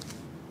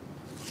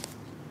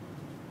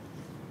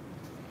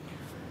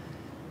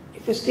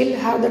 If you still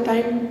have the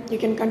time, you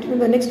can continue.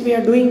 The next we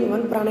are doing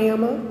one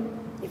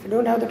pranayama. If you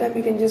don't have the time,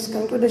 you can just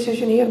conclude the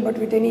session here, but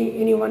with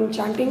any one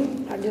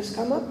chanting or just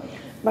come up.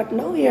 But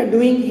now we are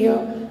doing here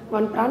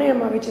one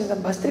pranayama, which is the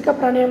Bhastrika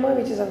pranayama,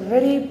 which is a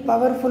very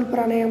powerful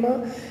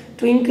pranayama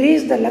to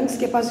increase the lungs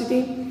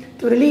capacity,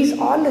 to release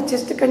all the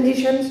chest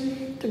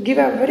congestions, to give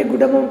a very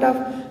good amount of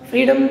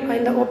freedom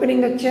and the opening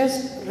the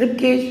chest, rib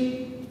cage,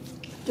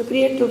 to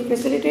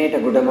facilitate a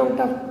good amount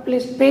of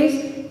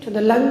space to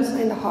the lungs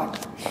and the heart.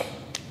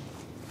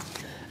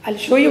 I'll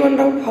show you one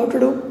round how to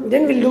do,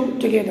 then we'll do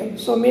together.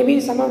 So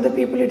maybe some of the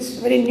people it's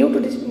very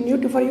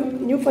new for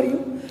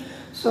you.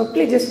 So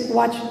please just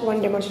watch one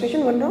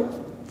demonstration, one round.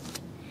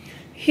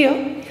 Here,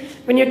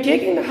 when you're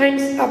taking the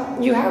hands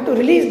up, you have to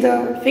release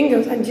the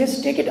fingers and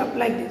just take it up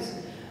like this.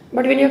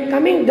 But when you're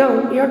coming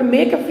down, you have to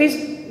make a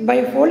fist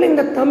by folding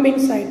the thumb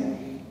inside.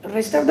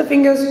 Rest of the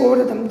fingers over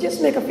the thumb,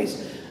 just make a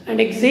fist.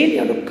 And exhale, you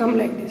have to come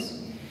like this.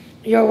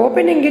 You are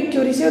opening it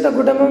to receive the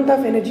good amount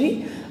of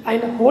energy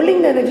and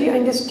holding the energy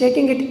and just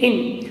taking it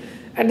in.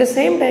 At the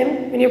same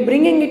time, when you're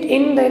bringing it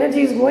in, the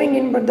energy is going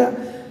in, but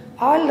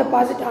all the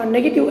positive or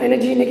negative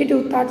energy,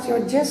 negative thoughts,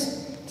 you're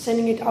just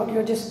sending it out,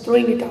 you're just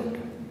throwing it out.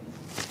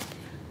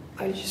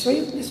 I'll show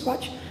you, just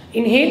watch.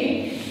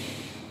 Inhale,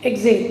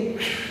 exhale.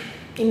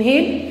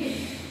 Inhale,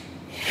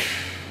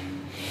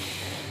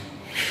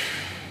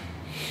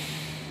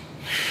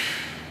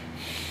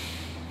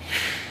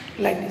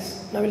 like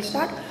this. Now we'll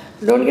start.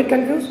 Don't get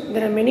confused.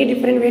 There are many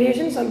different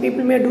variations. Some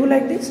people may do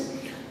like this.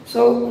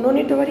 So no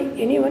need to worry.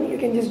 Anyone you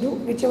can just do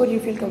whichever you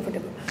feel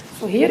comfortable.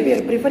 So here we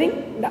are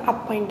preferring the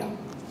up and down.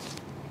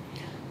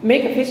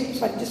 Make a fist.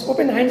 Sorry, just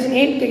open the hands.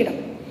 Inhale, take it up.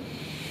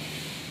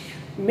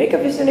 Make a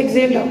fist and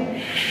exhale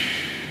down.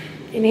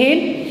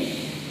 Inhale,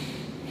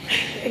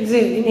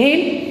 exhale.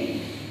 Inhale,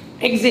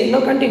 exhale.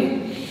 Now continue.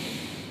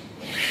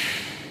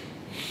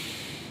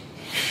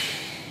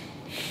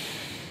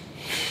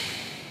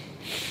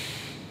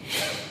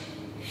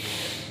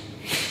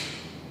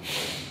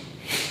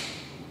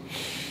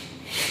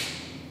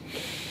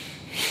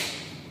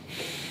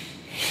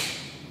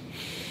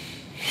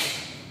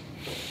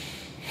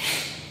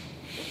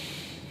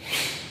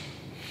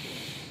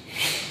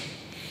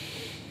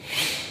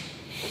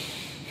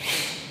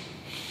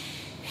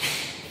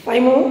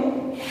 Five more.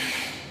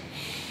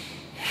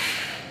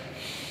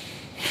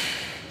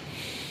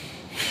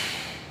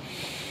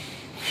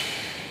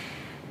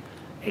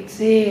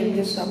 Exhale,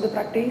 just stop the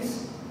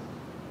practice.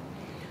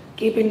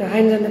 Keeping the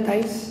hands on the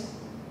thighs.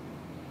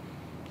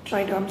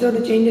 Try to observe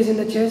the changes in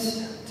the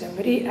chest. It's a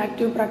very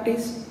active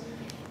practice.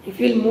 You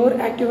feel more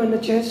active on the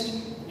chest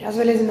as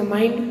well as in the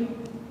mind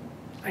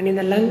and in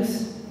the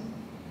lungs.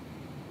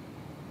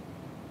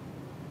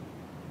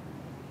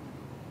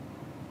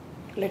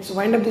 Let's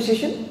wind up the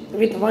session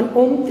with one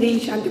Om, 3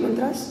 Shanti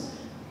mantras.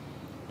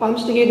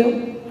 Palms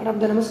together, adopt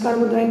the Namaskar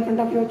Mudra in front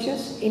of your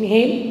chest.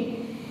 Inhale.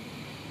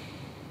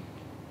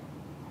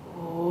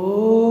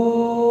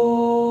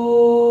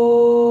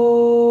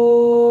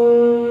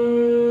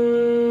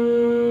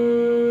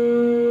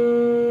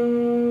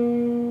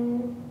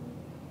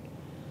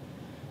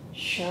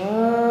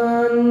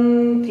 Shanti,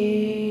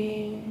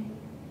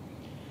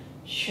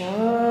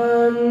 Shanti,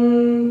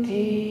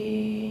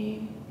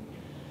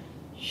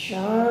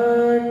 Shanti.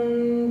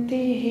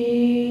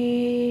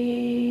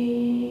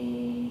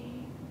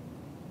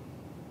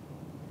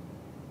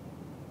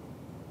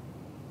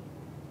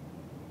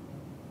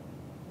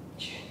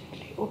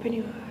 Gently open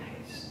your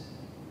eyes.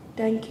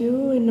 Thank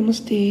you and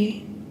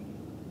namaste.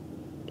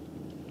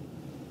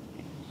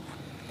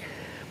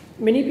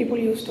 Many people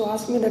used to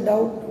ask me the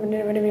doubt when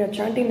we are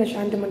chanting the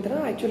Shanti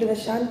mantra. Actually, the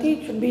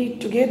Shanti should be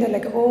together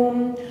like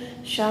Om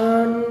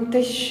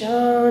Shanti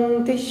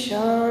Shanti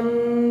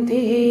Shanti.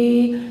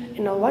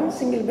 In a one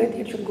single breath,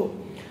 it should go.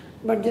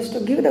 But just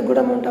to give the good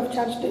amount of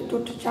chance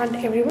to chant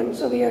everyone,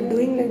 so we are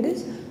doing like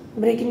this,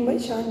 breaking by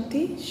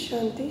Shanti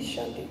Shanti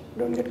Shanti.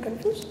 Don't get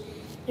confused.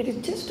 It is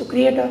just to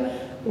create a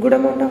good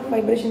amount of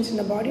vibrations in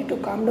the body to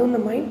calm down the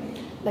mind.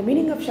 The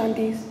meaning of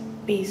Shanti is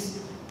peace.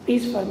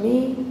 Peace for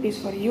me, peace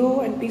for you,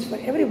 and peace for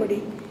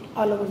everybody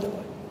all over the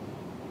world.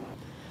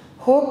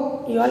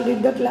 Hope you all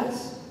did the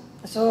class.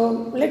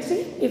 So let's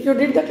see. If you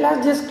did the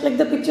class, just click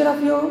the picture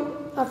of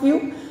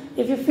you.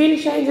 If you feel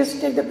shy,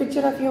 just take the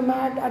picture of your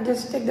mat or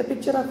just take the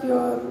picture of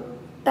your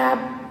tab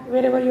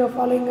wherever you are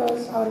following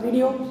us, our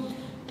video.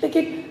 Click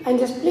it and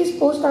just please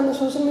post on the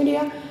social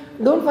media.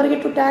 Don't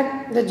forget to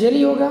tag the Jal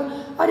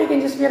Yoga, or you can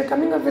just, we are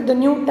coming up with the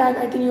new tag.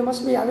 I think you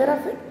must be aware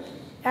of it.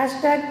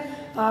 Hashtag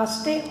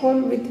stay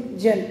home with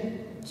Jal.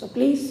 So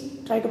please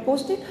try to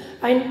post it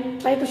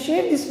and try to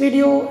share this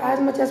video as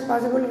much as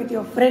possible with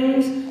your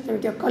friends and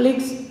with your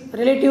colleagues,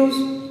 relatives,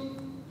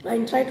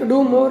 and try to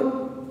do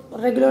more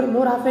regular,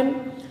 more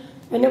often.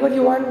 Whenever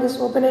you want, just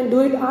open and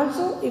do it.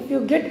 Also, if you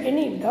get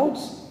any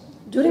doubts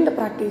during the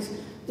practice,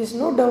 just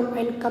note down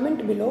and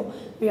comment below.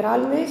 We are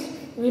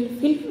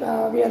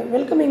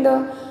welcoming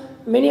the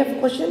many of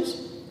questions,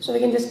 so we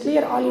can just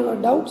clear all your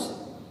doubts.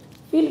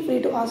 Feel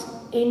free to ask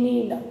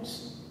any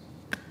doubts.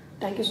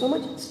 Thank you so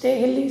much. Stay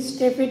healthy,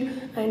 stay fit,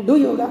 and do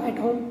yoga at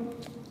home.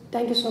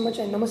 Thank you so much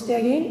and namaste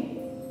again.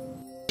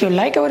 If you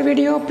like our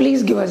video,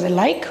 please give us a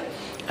like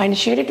and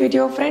share it with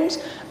your friends,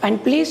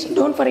 and please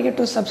don't forget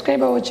to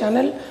subscribe our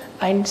channel,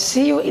 and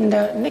see you in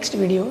the next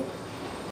video.